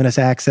inside and giving us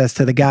access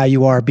to the guy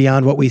you are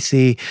beyond what we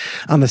see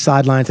on the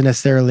sidelines and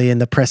necessarily in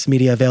the press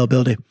media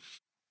availability.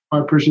 I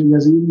appreciate you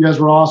guys. You guys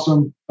were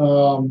awesome.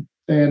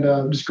 And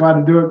just glad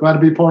to do it. Glad to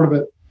be part of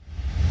it.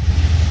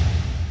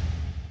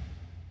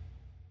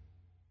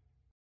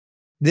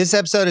 This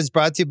episode is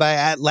brought to you by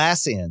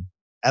Atlassian.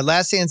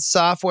 Atlassian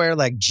software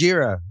like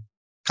Jira,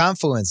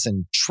 Confluence,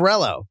 and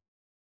Trello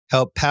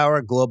help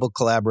power global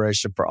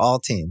collaboration for all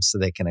teams so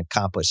they can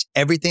accomplish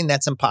everything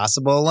that's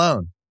impossible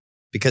alone.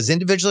 Because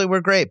individually we're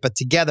great, but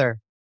together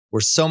we're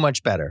so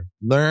much better.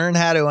 Learn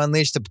how to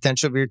unleash the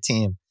potential of your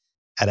team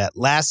at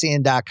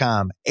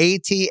Atlassian.com.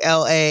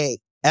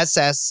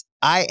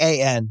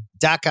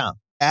 Atlassian.com.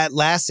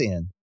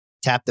 Atlassian.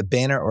 Tap the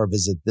banner or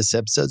visit this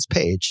episode's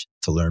page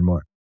to learn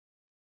more.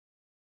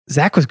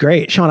 Zach was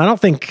great. Sean, I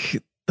don't think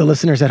the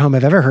listeners at home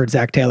have ever heard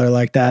Zach Taylor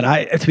like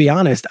that. To be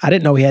honest, I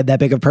didn't know he had that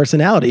big of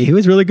personality. He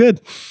was really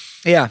good.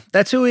 Yeah,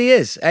 that's who he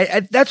is.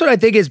 That's what I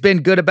think has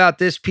been good about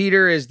this,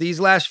 Peter, is these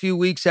last few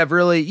weeks have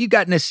really, you've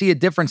gotten to see a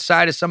different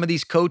side of some of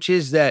these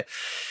coaches that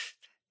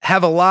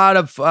have a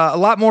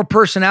lot more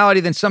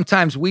personality than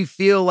sometimes we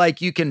feel like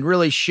you can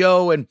really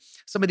show in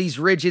some of these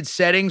rigid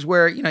settings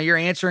where, you're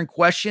answering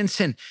questions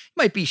and you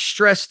might be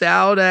stressed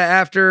out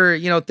after,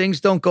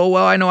 things don't go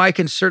well. I know I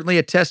can certainly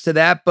attest to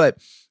that, but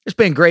it's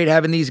been great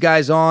having these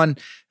guys on,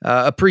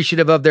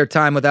 appreciative of their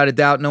time without a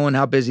doubt, knowing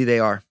how busy they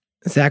are.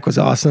 Zach was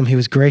awesome. He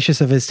was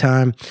gracious of his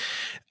time.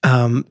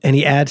 And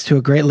he adds to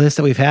a great list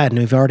that we've had. And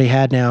we've already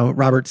had now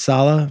Robert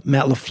Saleh,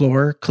 Matt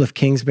LaFleur, Cliff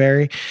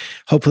Kingsbury.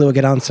 Hopefully we'll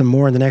get on some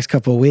more in the next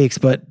couple of weeks.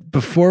 But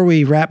before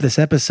we wrap this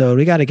episode,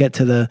 we got to get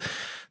to the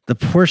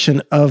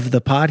portion of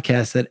the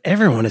podcast that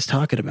everyone is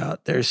talking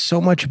about. There's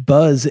so much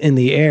buzz in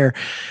the air.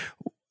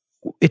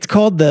 It's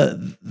called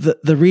the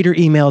reader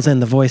emails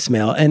and the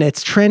voicemail, and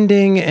it's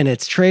trending and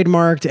it's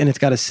trademarked and it's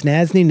got a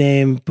snazzy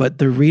name, but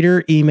the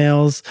reader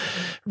emails,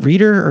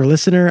 reader or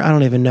listener, I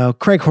don't even know.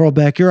 Craig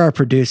Horlbeck, you're our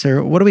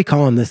producer. What are we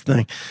calling this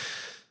thing?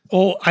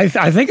 Well, I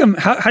think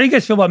how do you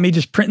guys feel about me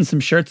just printing some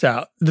shirts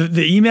out? The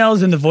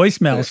emails and the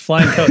voicemails,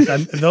 Flying Coach.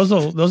 Those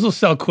will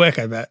sell quick,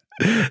 I bet.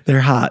 They're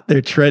hot.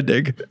 They're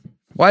trending.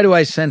 Why do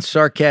I sense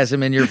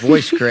sarcasm in your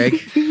voice,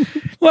 Craig?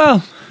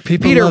 Well,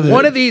 Peter,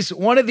 one of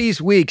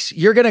these weeks,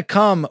 you're going to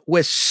come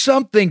with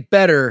something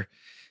better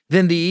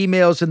than the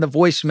emails and the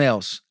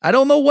voicemails. I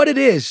don't know what it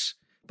is,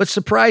 but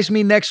surprise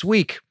me next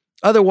week.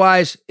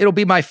 Otherwise, it'll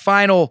be my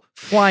final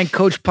Flying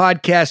Coach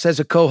podcast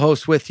as a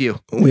co-host with you.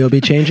 We'll be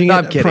changing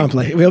it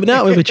promptly. We'll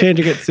be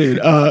changing it soon.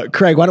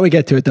 Craig, why don't we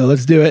get to it though?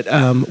 Let's do it.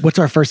 What's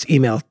our first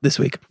email this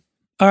week?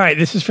 All right.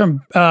 This is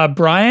from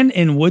Brian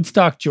in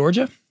Woodstock,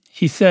 Georgia.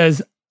 He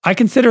says, I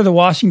consider the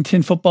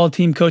Washington football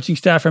team coaching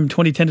staff from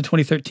 2010 to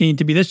 2013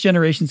 to be this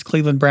generation's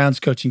Cleveland Browns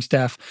coaching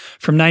staff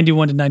from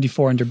 91 to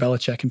 94 under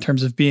Belichick in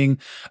terms of being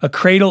a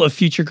cradle of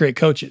future great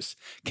coaches.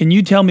 Can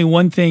you tell me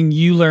one thing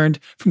you learned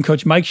from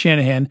Coach Mike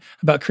Shanahan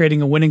about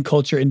creating a winning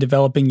culture and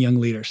developing young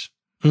leaders?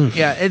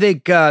 Yeah, I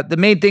think the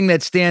main thing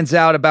that stands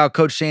out about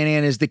Coach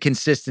Shanahan is the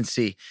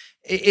consistency.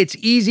 It's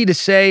easy to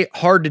say,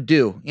 hard to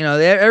do. You know,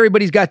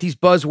 everybody's got these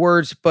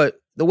buzzwords, but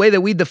the way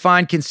that we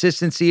define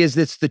consistency is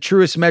it's the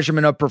truest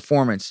measurement of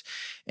performance.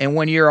 And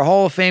when you're a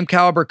Hall of Fame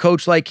caliber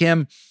coach like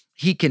him,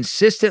 he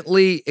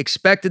consistently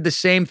expected the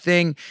same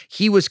thing.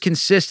 He was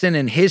consistent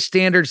in his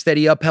standards that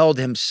he upheld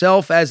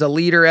himself as a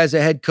leader, as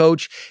a head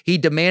coach. He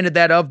demanded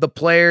that of the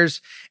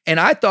players. And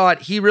I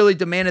thought he really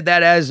demanded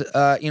that as,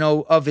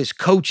 of his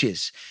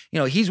coaches. You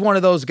know, he's one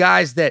of those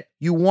guys that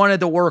you wanted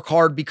to work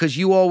hard because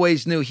you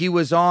always knew he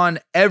was on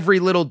every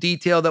little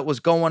detail that was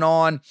going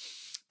on.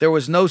 There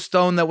was no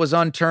stone that was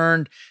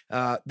unturned.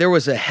 There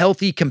was a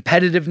healthy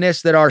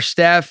competitiveness that our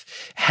staff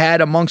had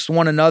amongst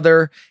one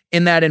another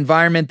in that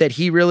environment that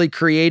he really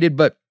created.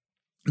 But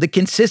the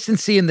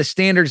consistency and the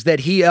standards that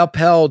he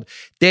upheld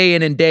day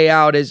in and day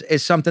out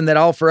is something that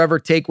I'll forever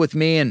take with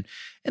me.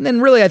 And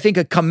then really, I think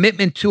a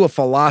commitment to a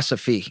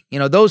philosophy. You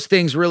know, those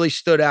things really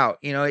stood out.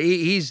 You know,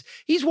 he's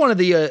one of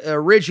the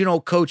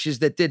original coaches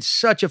that did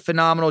such a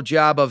phenomenal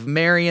job of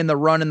marrying the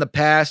run and the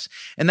pass.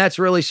 And that's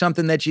really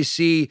something that you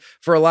see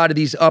for a lot of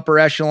these upper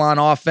echelon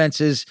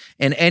offenses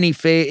in any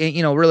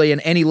really in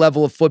any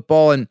level of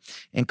football. And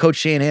Coach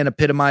Shanahan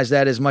epitomized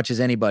that as much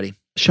as anybody.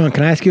 Sean,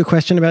 can I ask you a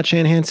question about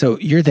Shanahan? So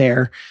you're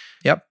there.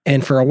 Yep.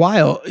 And for a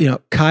while,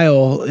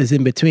 Kyle is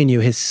in between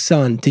you, his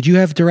son. Did you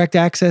have direct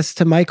access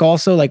to Mike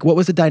also? Like, what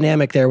was the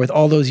dynamic there with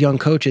all those young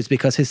coaches?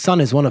 Because his son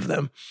is one of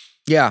them.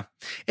 Yeah,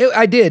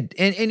 I did.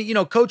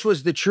 And Coach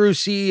was the true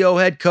CEO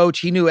head coach.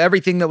 He knew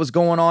everything that was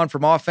going on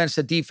from offense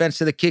to defense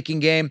to the kicking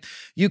game.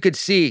 You could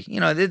see,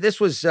 this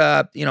was,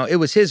 it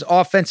was his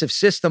offensive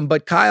system,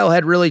 but Kyle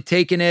had really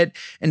taken it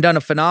and done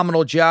a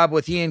phenomenal job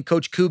with he and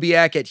Coach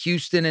Kubiak at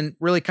Houston and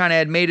really kind of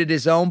had made it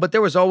his own. But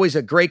there was always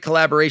a great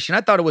collaboration.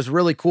 I thought it was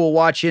really cool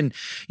watching,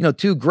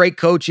 two great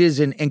coaches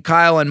and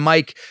Kyle and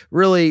Mike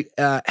really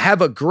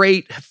have a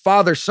great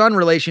father-son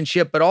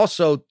relationship, but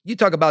also you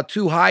talk about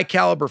two high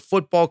caliber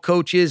football coaches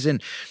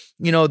and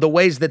the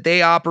ways that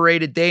they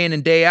operated day in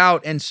and day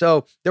out. And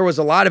so there was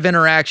a lot of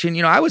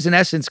interaction. I was in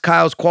essence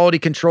Kyle's quality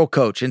control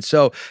coach. And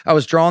so I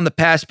was drawing the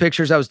pass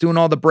pictures. I was doing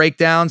all the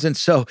breakdowns. And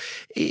so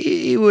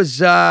it was,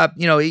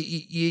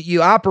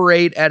 you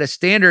operate at a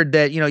standard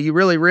that, you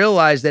really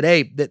realize that,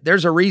 hey, that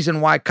there's a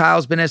reason why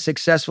Kyle's been as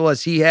successful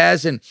as he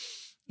has. And,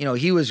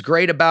 he was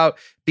great about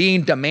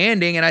being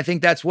demanding. And I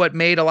think that's what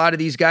made a lot of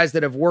these guys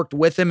that have worked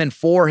with him and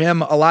for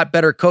him a lot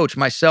better coach.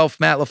 Myself,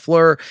 Matt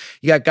LaFleur,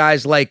 you got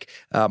guys like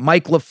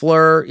Mike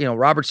LaFleur,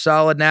 Robert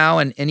Saleh now,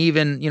 and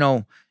even,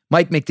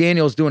 Mike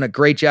McDaniel's doing a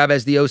great job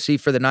as the OC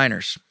for the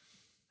Niners.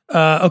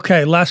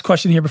 Okay, last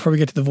question here before we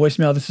get to the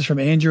voicemail. This is from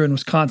Andrew in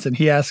Wisconsin.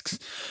 He asks,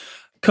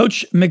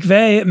 Coach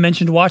McVay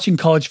mentioned watching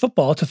college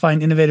football to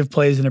find innovative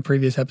plays in a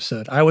previous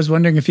episode. I was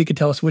wondering if he could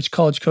tell us which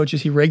college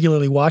coaches he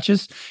regularly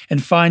watches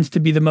and finds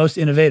to be the most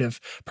innovative.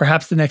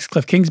 Perhaps the next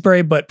Cliff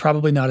Kingsbury, but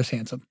probably not as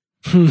handsome.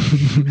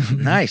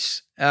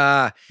 Nice.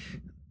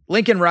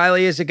 Lincoln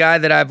Riley is a guy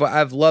that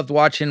I've loved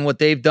watching what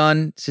they've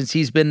done since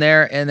he's been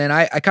there. And then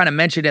I kind of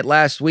mentioned it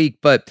last week,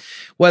 but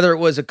whether it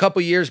was a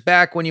couple years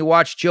back when you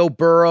watched Joe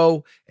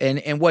Burrow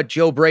and what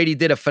Joe Brady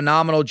did a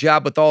phenomenal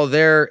job with all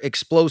their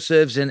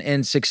explosives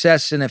and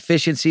success and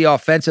efficiency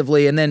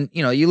offensively. And then,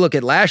 you look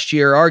at last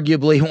year,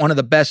 arguably one of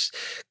the best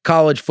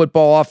college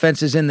football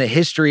offenses in the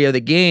history of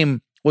the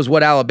game was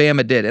what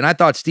Alabama did. And I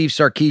thought Steve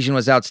Sarkisian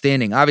was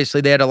outstanding. Obviously,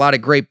 they had a lot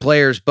of great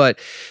players, but,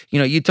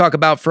 you talk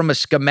about from a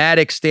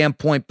schematic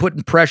standpoint,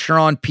 putting pressure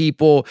on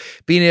people,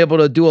 being able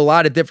to do a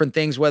lot of different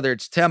things, whether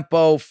it's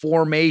tempo,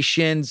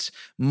 formations,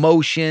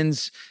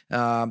 motions,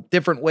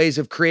 different ways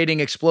of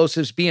creating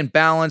explosives, being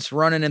balanced,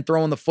 running and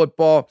throwing the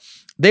football.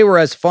 They were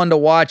as fun to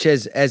watch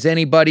as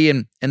anybody,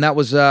 and that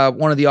was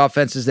one of the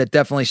offenses that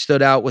definitely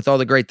stood out with all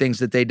the great things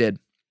that they did.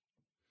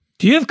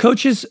 Do you have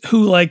coaches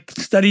who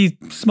study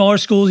smaller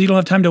schools you don't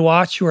have time to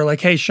watch who are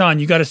like, hey, Sean,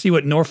 you got to see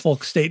what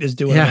Norfolk State is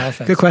doing on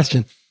offense? Good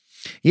question.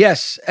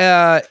 Yes.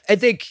 I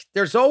think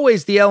there's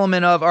always the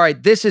element of, all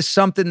right, this is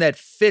something that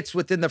fits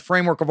within the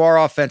framework of our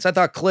offense. I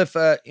thought Cliff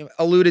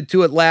alluded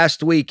to it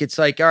last week. It's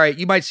like, all right,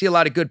 you might see a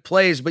lot of good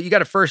plays, but you got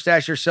to first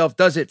ask yourself,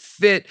 does it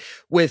fit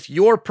with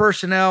your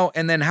personnel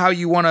and then how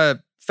you want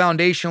to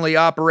foundationally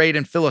operate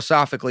and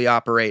philosophically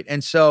operate?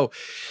 And so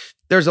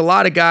there's a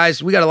lot of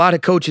guys, we got a lot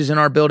of coaches in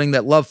our building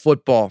that love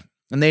football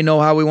and they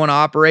know how we want to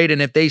operate.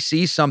 And if they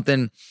see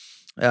something,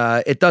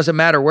 it doesn't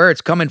matter where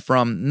it's coming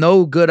from.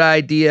 No good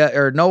idea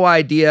or no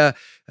idea,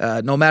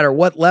 no matter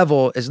what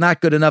level, is not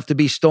good enough to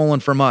be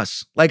stolen from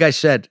us. Like I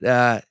said,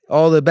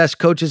 all the best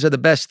coaches are the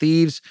best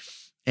thieves.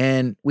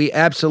 And we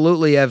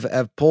absolutely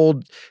have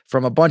pulled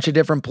from a bunch of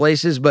different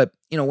places. But,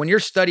 when you're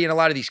studying a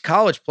lot of these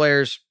college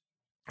players,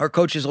 our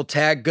coaches will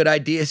tag good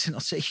ideas and they'll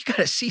say, you got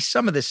to see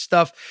some of this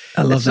stuff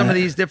that some of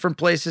these different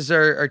places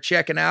are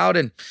checking out.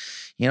 And,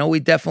 we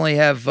definitely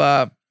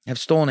have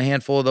stolen a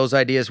handful of those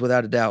ideas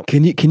without a doubt.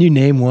 Can you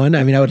name one?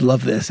 I mean, I would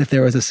love this. If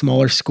there was a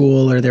smaller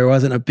school or there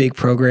wasn't a big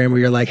program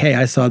where you're like, hey,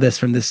 I saw this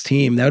from this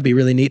team, that would be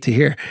really neat to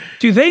hear.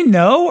 Do they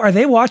know? Are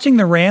they watching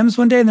the Rams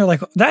one day and they're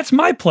like, that's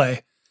my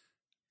play?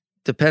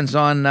 Depends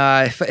on,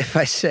 if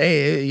I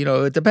say,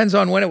 it depends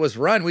on when it was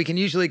run. We can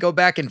usually go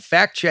back and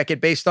fact check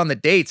it based on the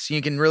dates.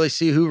 You can really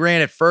see who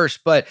ran it first.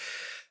 But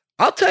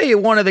I'll tell you,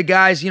 one of the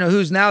guys,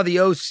 who's now the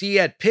OC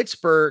at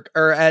Pittsburgh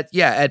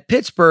at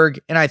Pittsburgh.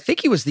 And I think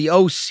he was the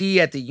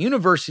OC at the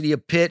University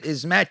of Pitt,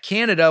 is Matt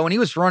Canada. When he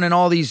was running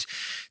all these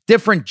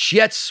different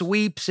jet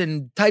sweeps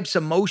and types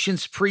of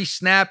motions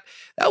pre-snap.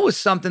 That was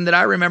something that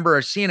I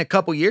remember seeing a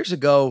couple years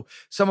ago.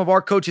 Some of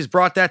our coaches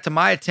brought that to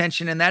my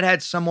attention, and that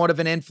had somewhat of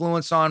an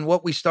influence on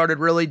what we started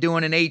really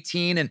doing in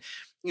 2018. And,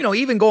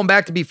 even going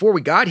back to before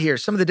we got here,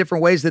 some of the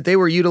different ways that they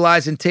were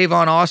utilizing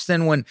Tavon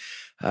Austin when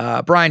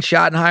Brian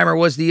Schottenheimer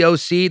was the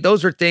OC.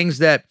 Those are things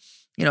that,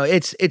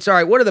 it's all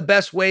right. What are the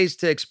best ways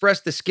to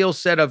express the skill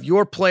set of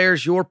your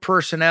players, your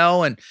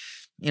personnel? And,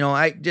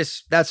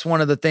 that's one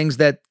of the things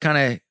that kind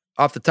of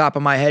off the top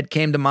of my head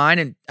came to mind.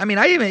 And I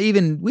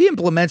mean, we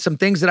implement some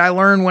things that I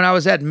learned when I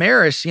was at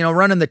Marist,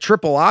 running the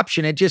triple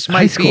option. It just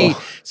might be,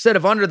 instead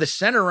of under the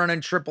center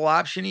running triple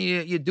option,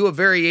 you do a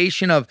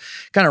variation of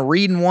kind of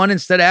reading one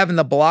instead of having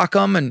to block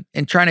them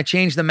and trying to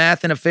change the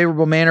math in a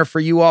favorable manner for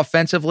you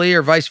offensively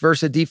or vice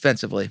versa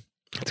defensively.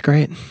 That's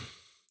great.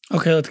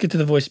 Okay, let's get to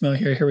the voicemail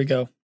here. Here we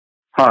go.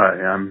 Hi,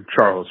 I'm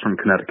Charles from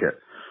Connecticut.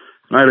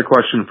 And I had a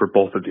question for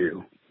both of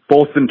you,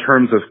 both in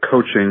terms of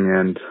coaching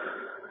and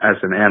as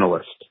an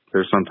analyst.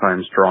 There's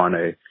sometimes drawn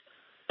a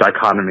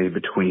dichotomy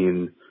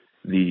between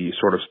the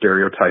sort of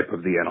stereotype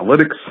of the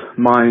analytics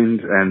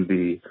mind and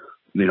the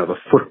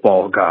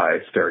football guy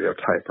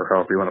stereotype, or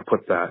however you want to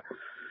put that.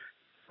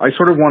 I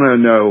sort of want to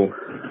know,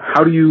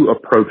 how do you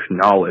approach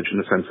knowledge in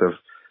the sense of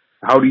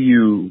how do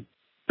you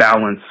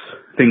balance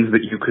things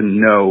that you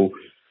can know,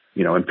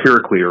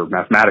 empirically or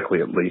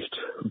mathematically at least,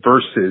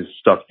 versus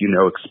stuff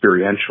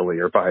experientially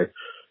or by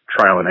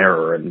trial and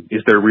error? And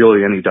is there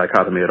really any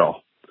dichotomy at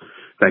all?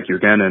 Thank you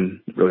again, and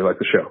really like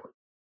the show.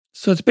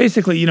 So it's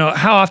basically,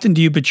 how often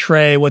do you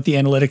betray what the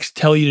analytics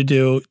tell you to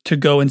do to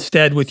go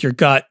instead with your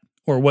gut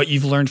or what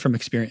you've learned from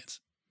experience?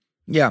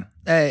 Yeah,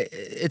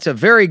 it's a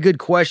very good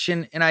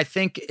question, and I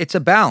think it's a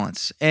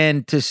balance.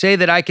 And to say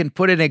that I can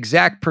put an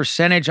exact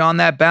percentage on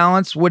that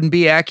balance wouldn't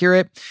be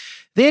accurate.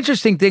 The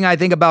interesting thing I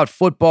think about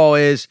football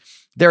is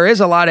there is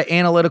a lot of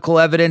analytical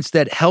evidence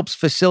that helps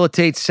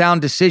facilitate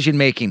sound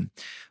decision-making.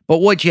 But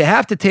what you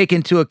have to take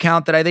into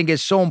account that I think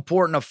is so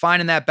important of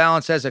finding that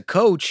balance as a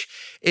coach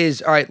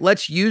is, all right,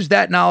 let's use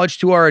that knowledge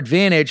to our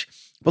advantage,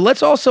 but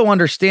let's also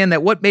understand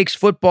that what makes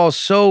football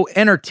so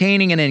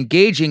entertaining and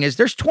engaging is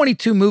there's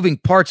 22 moving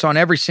parts on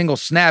every single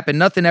snap, and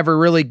nothing ever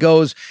really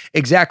goes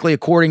exactly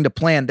according to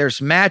plan. There's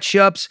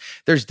matchups,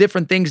 there's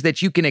different things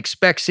that you can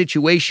expect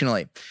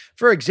situationally.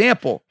 For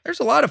example, there's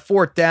a lot of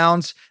fourth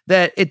downs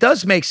that it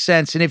does make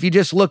sense. And if you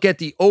just look at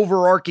the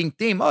overarching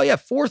theme,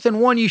 4th and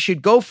 1, you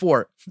should go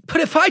for it.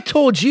 But if I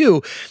told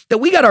you that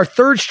we got our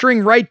third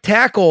string right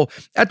tackle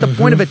at the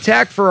point of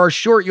attack for our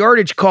short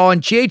yardage call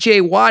and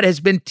JJ Watt has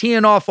been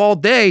teeing off all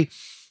day,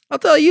 I'll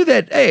tell you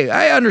that, hey,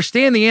 I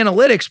understand the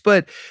analytics,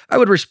 but I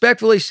would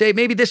respectfully say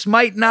maybe this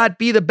might not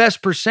be the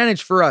best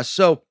percentage for us.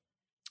 So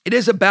it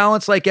is a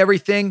balance like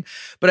everything,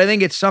 but I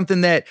think it's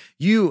something that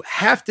you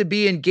have to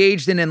be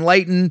engaged and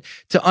enlightened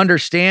to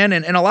understand.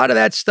 And a lot of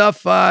that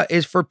stuff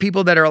is for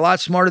people that are a lot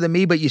smarter than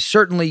me, but you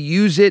certainly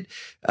use it.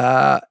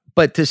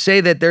 But to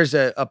say that there's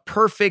a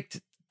perfect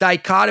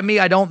dichotomy,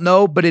 I don't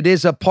know, but it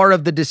is a part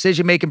of the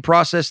decision-making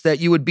process that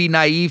you would be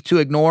naive to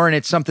ignore. And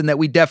it's something that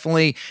we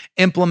definitely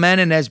implement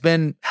and has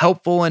been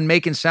helpful in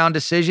making sound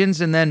decisions.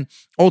 And then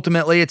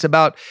ultimately it's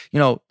about,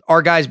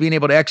 our guys being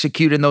able to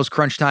execute in those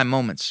crunch time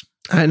moments.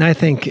 And I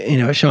think,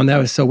 Sean, that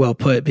was so well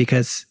put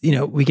because,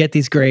 we get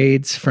these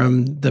grades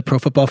from the Pro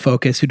Football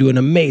Focus who do an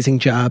amazing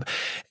job.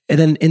 And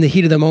then in the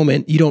heat of the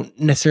moment, you don't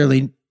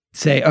necessarily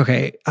say,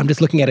 okay, I'm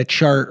just looking at a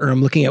chart or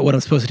I'm looking at what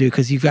I'm supposed to do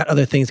because you've got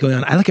other things going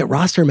on. I look at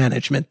roster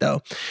management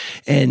though.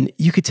 And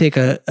you could take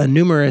a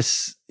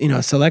numerous,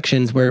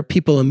 selections where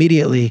people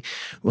immediately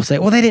will say,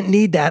 well, they didn't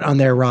need that on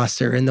their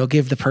roster. And they'll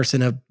give the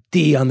person a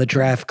D on the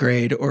draft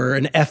grade or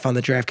an F on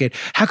the draft grade.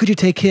 How could you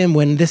take him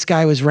when this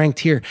guy was ranked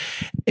here?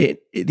 The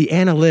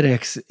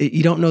analytics,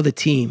 you don't know the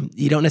team.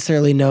 You don't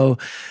necessarily know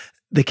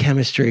the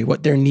chemistry,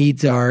 what their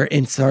needs are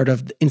inside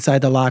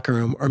the locker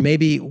room, or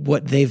maybe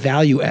what they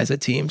value as a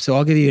team. So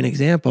I'll give you an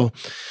example.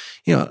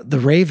 The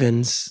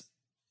Ravens,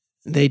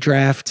 they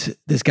draft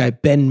this guy,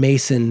 Ben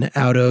Mason,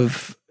 out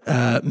of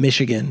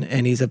Michigan,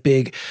 and he's a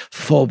big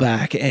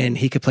fullback, and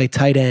he could play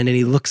tight end, and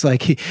he looks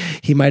like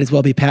he might as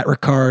well be Pat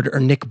Ricard or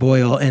Nick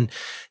Boyle. And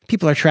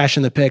people are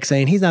trashing the pick,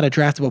 saying he's not a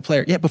draftable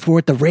player. Yeah, before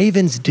what the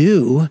Ravens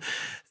do,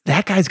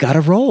 that guy's got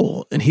a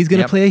role, and he's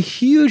going to play a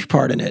huge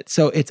part in it.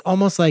 So it's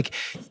almost like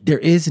there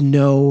is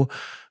no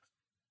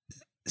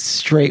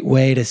straight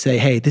way to say,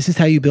 hey, this is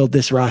how you build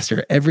this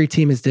roster. Every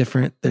team is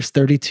different. There's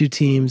 32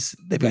 teams.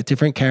 They've got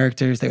different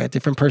characters. They've got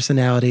different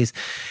personalities,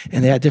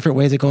 and they got different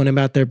ways of going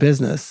about their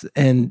business.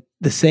 And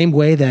the same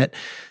way that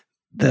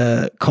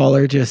the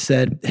caller just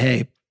said,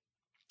 hey,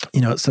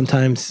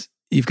 sometimes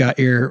you've got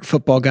your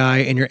football guy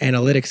and your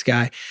analytics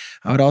guy.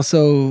 I would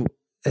also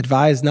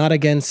advise not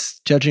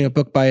against judging a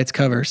book by its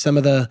cover. Some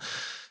of the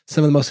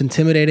most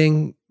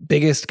intimidating,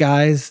 biggest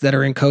guys that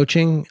are in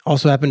coaching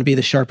also happen to be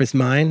the sharpest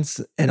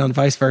minds, and on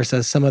vice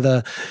versa. Some of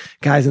the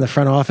guys in the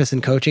front office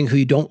and coaching who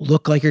you don't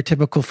look like your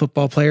typical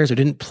football players or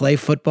didn't play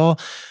football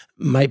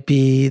might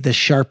be the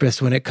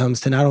sharpest when it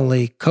comes to not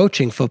only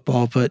coaching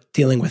football, but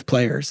dealing with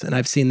players. And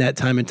I've seen that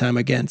time and time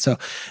again. So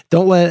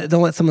don't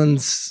let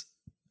someone's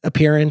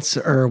appearance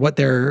or what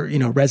their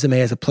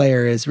resume as a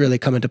player is really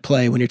come into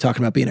play when you're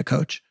talking about being a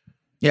coach.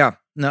 Yeah,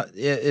 no,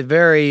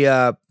 very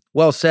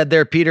well said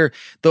there, Peter.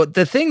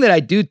 The thing that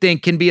I do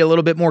think can be a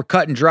little bit more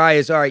cut and dry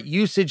is, all right,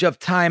 usage of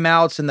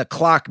timeouts and the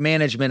clock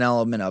management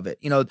element of it.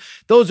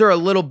 Those are a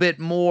little bit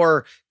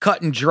more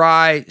cut and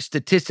dry,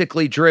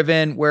 statistically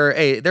driven, where,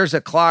 hey, there's a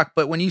clock.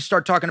 But when you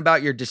start talking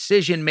about your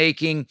decision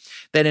making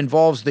that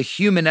involves the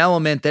human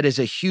element that is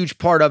a huge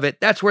part of it,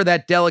 that's where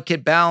that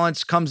delicate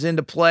balance comes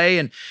into play.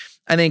 And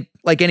I think,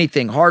 like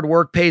anything, hard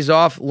work pays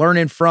off,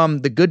 learning from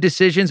the good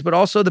decisions, but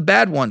also the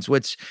bad ones,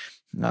 which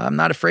I'm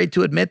not afraid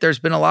to admit there's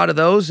been a lot of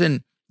those,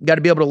 and you got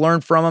to be able to learn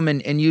from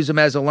them and use them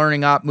as a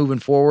learning op moving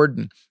forward.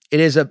 And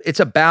it's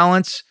a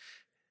balance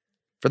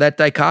for that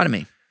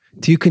dichotomy.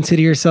 Do you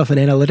consider yourself an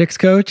analytics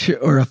coach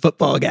or a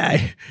football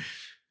guy?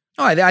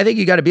 Oh, I think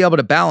you got to be able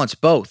to balance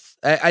both.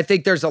 I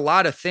think there's a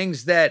lot of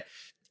things that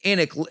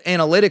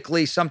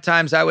analytically,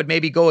 sometimes I would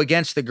maybe go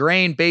against the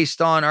grain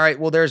based on, all right,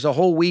 well, there's a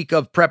whole week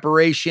of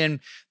preparation.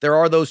 There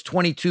are those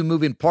 22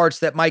 moving parts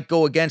that might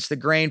go against the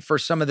grain for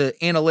some of the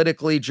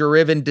analytically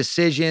driven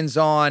decisions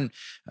on,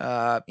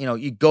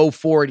 you go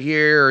for it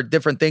here or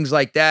different things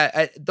like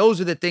that.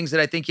 Those are the things that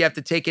I think you have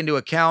to take into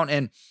account.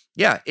 And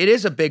yeah, it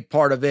is a big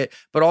part of it,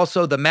 but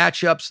also the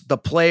matchups, the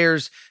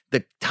players,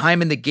 the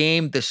time in the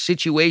game, the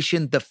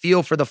situation, the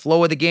feel for the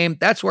flow of the game.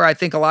 That's where I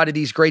think a lot of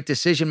these great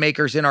decision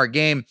makers in our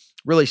game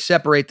really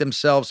separate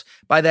themselves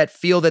by that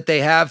feel that they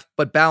have,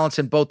 but balance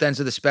in both ends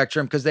of the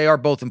spectrum because they are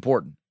both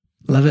important.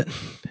 Love it.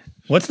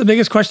 What's the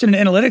biggest question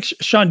in analytics?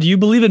 Sean, do you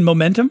believe in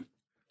momentum?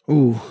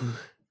 Ooh.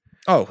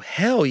 Oh,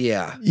 hell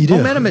yeah. You do.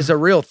 Momentum is a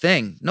real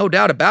thing. No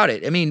doubt about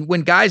it. I mean,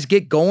 when guys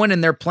get going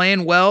and they're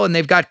playing well and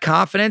they've got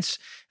confidence,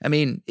 I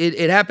mean,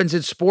 it happens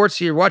in sports.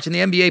 You're watching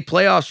the NBA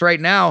playoffs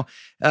right now.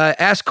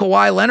 Ask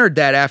Kawhi Leonard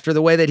that after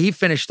the way that he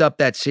finished up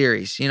that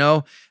series.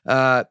 The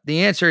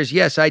answer is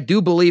yes, I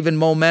do believe in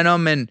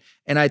momentum, and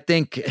I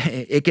think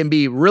it can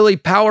be really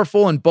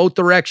powerful in both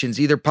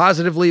directions, either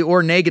positively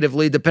or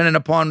negatively, depending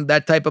upon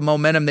that type of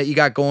momentum that you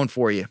got going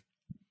for you.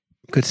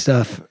 Good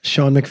stuff.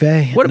 Sean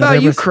McVay. What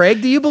about you,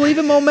 Craig? Do you believe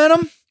in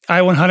momentum? I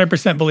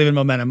 100% believe in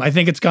momentum. I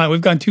think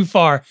we've gone too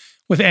far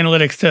with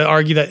analytics to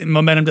argue that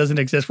momentum doesn't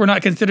exist. We're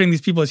not considering these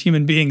people as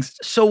human beings.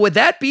 So is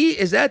that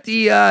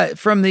the,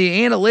 from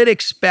the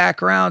analytics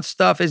background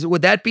stuff,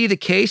 would that be the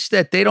case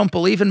that they don't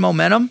believe in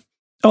momentum?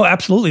 Oh,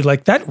 absolutely.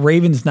 Like that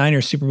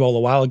Ravens-Niners Super Bowl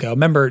a while ago.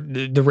 Remember,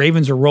 the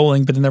Ravens were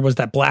rolling, but then there was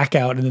that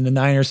blackout, and then the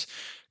Niners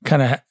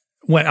kind of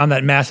went on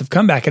that massive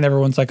comeback, and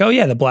everyone's like, oh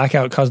yeah, the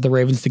blackout caused the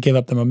Ravens to give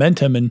up the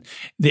momentum. And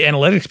the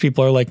analytics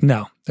people are like,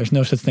 no, there's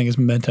no such thing as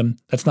momentum.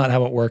 That's not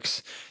how it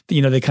works.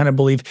 They kind of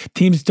believe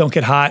teams don't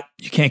get hot.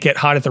 You can't get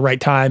hot at the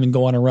right time and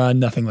go on a run,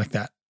 nothing like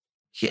that.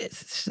 Yeah,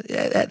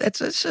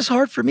 it's just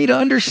hard for me to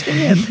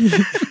understand.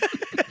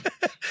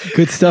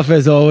 Good stuff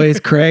as always.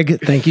 Craig,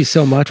 thank you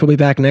so much. We'll be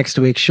back next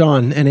week.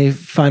 Sean, any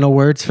final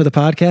words for the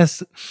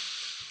podcast?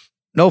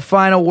 No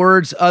final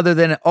words other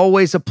than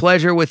always a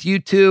pleasure with you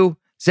two.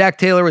 Zach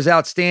Taylor was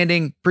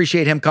outstanding.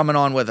 Appreciate him coming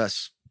on with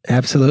us.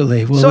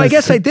 Absolutely. Well, so I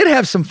guess I did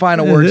have some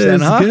final words then,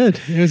 huh? Good.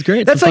 It was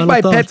great. That's like my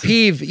pet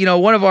peeve.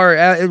 One of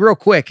our, real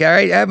quick, all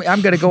right?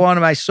 I'm going to go on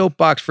to my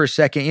soapbox for a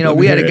second.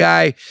 We had a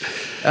guy,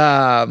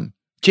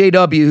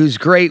 JW, who's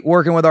great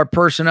working with our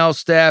personnel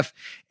staff.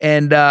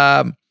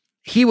 And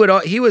he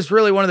was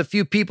really one of the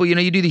few people,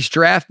 you do these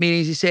draft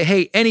meetings. You say,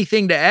 hey,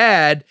 anything to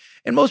add?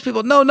 And most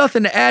people, no,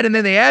 nothing to add. And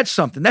then they add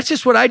something. That's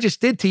just what I just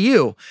did to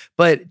you.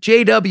 But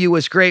JW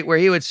was great where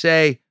he would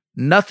say,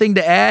 nothing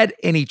to add.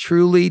 And he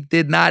truly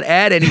did not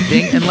add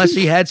anything unless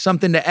he had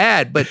something to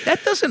add. But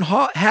that doesn't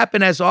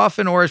happen as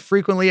often or as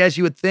frequently as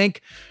you would think.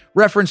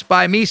 Referenced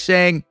by me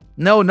saying,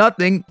 no,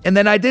 nothing. And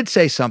then I did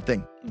say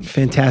something.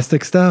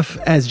 Fantastic stuff.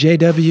 As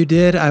JW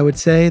did, I would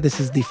say this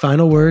is the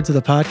final words of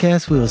the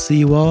podcast. We will see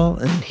you all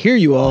and hear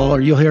you all,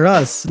 or you'll hear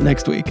us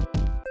next week.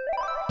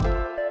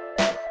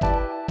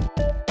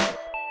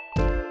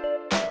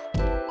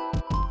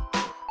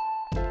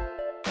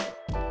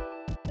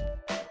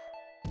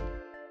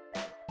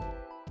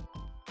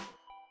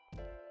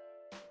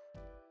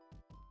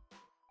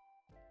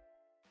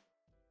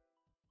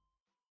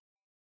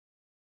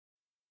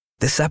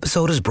 This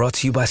episode is brought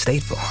to you by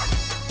State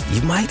Farm.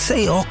 You might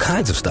say all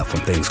kinds of stuff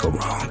when things go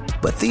wrong,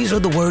 but these are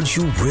the words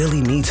you really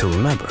need to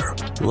remember.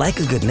 Like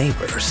a good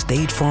neighbor,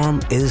 State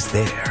Farm is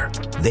there.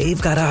 They've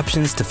got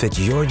options to fit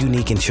your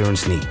unique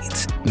insurance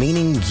needs,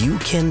 meaning you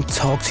can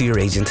talk to your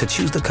agent to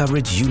choose the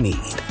coverage you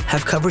need,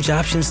 have coverage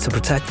options to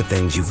protect the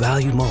things you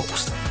value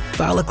most,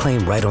 file a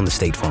claim right on the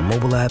State Farm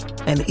mobile app,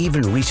 and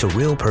even reach a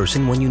real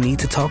person when you need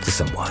to talk to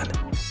someone.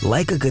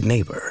 Like a good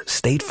neighbor,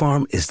 State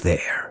Farm is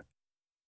there.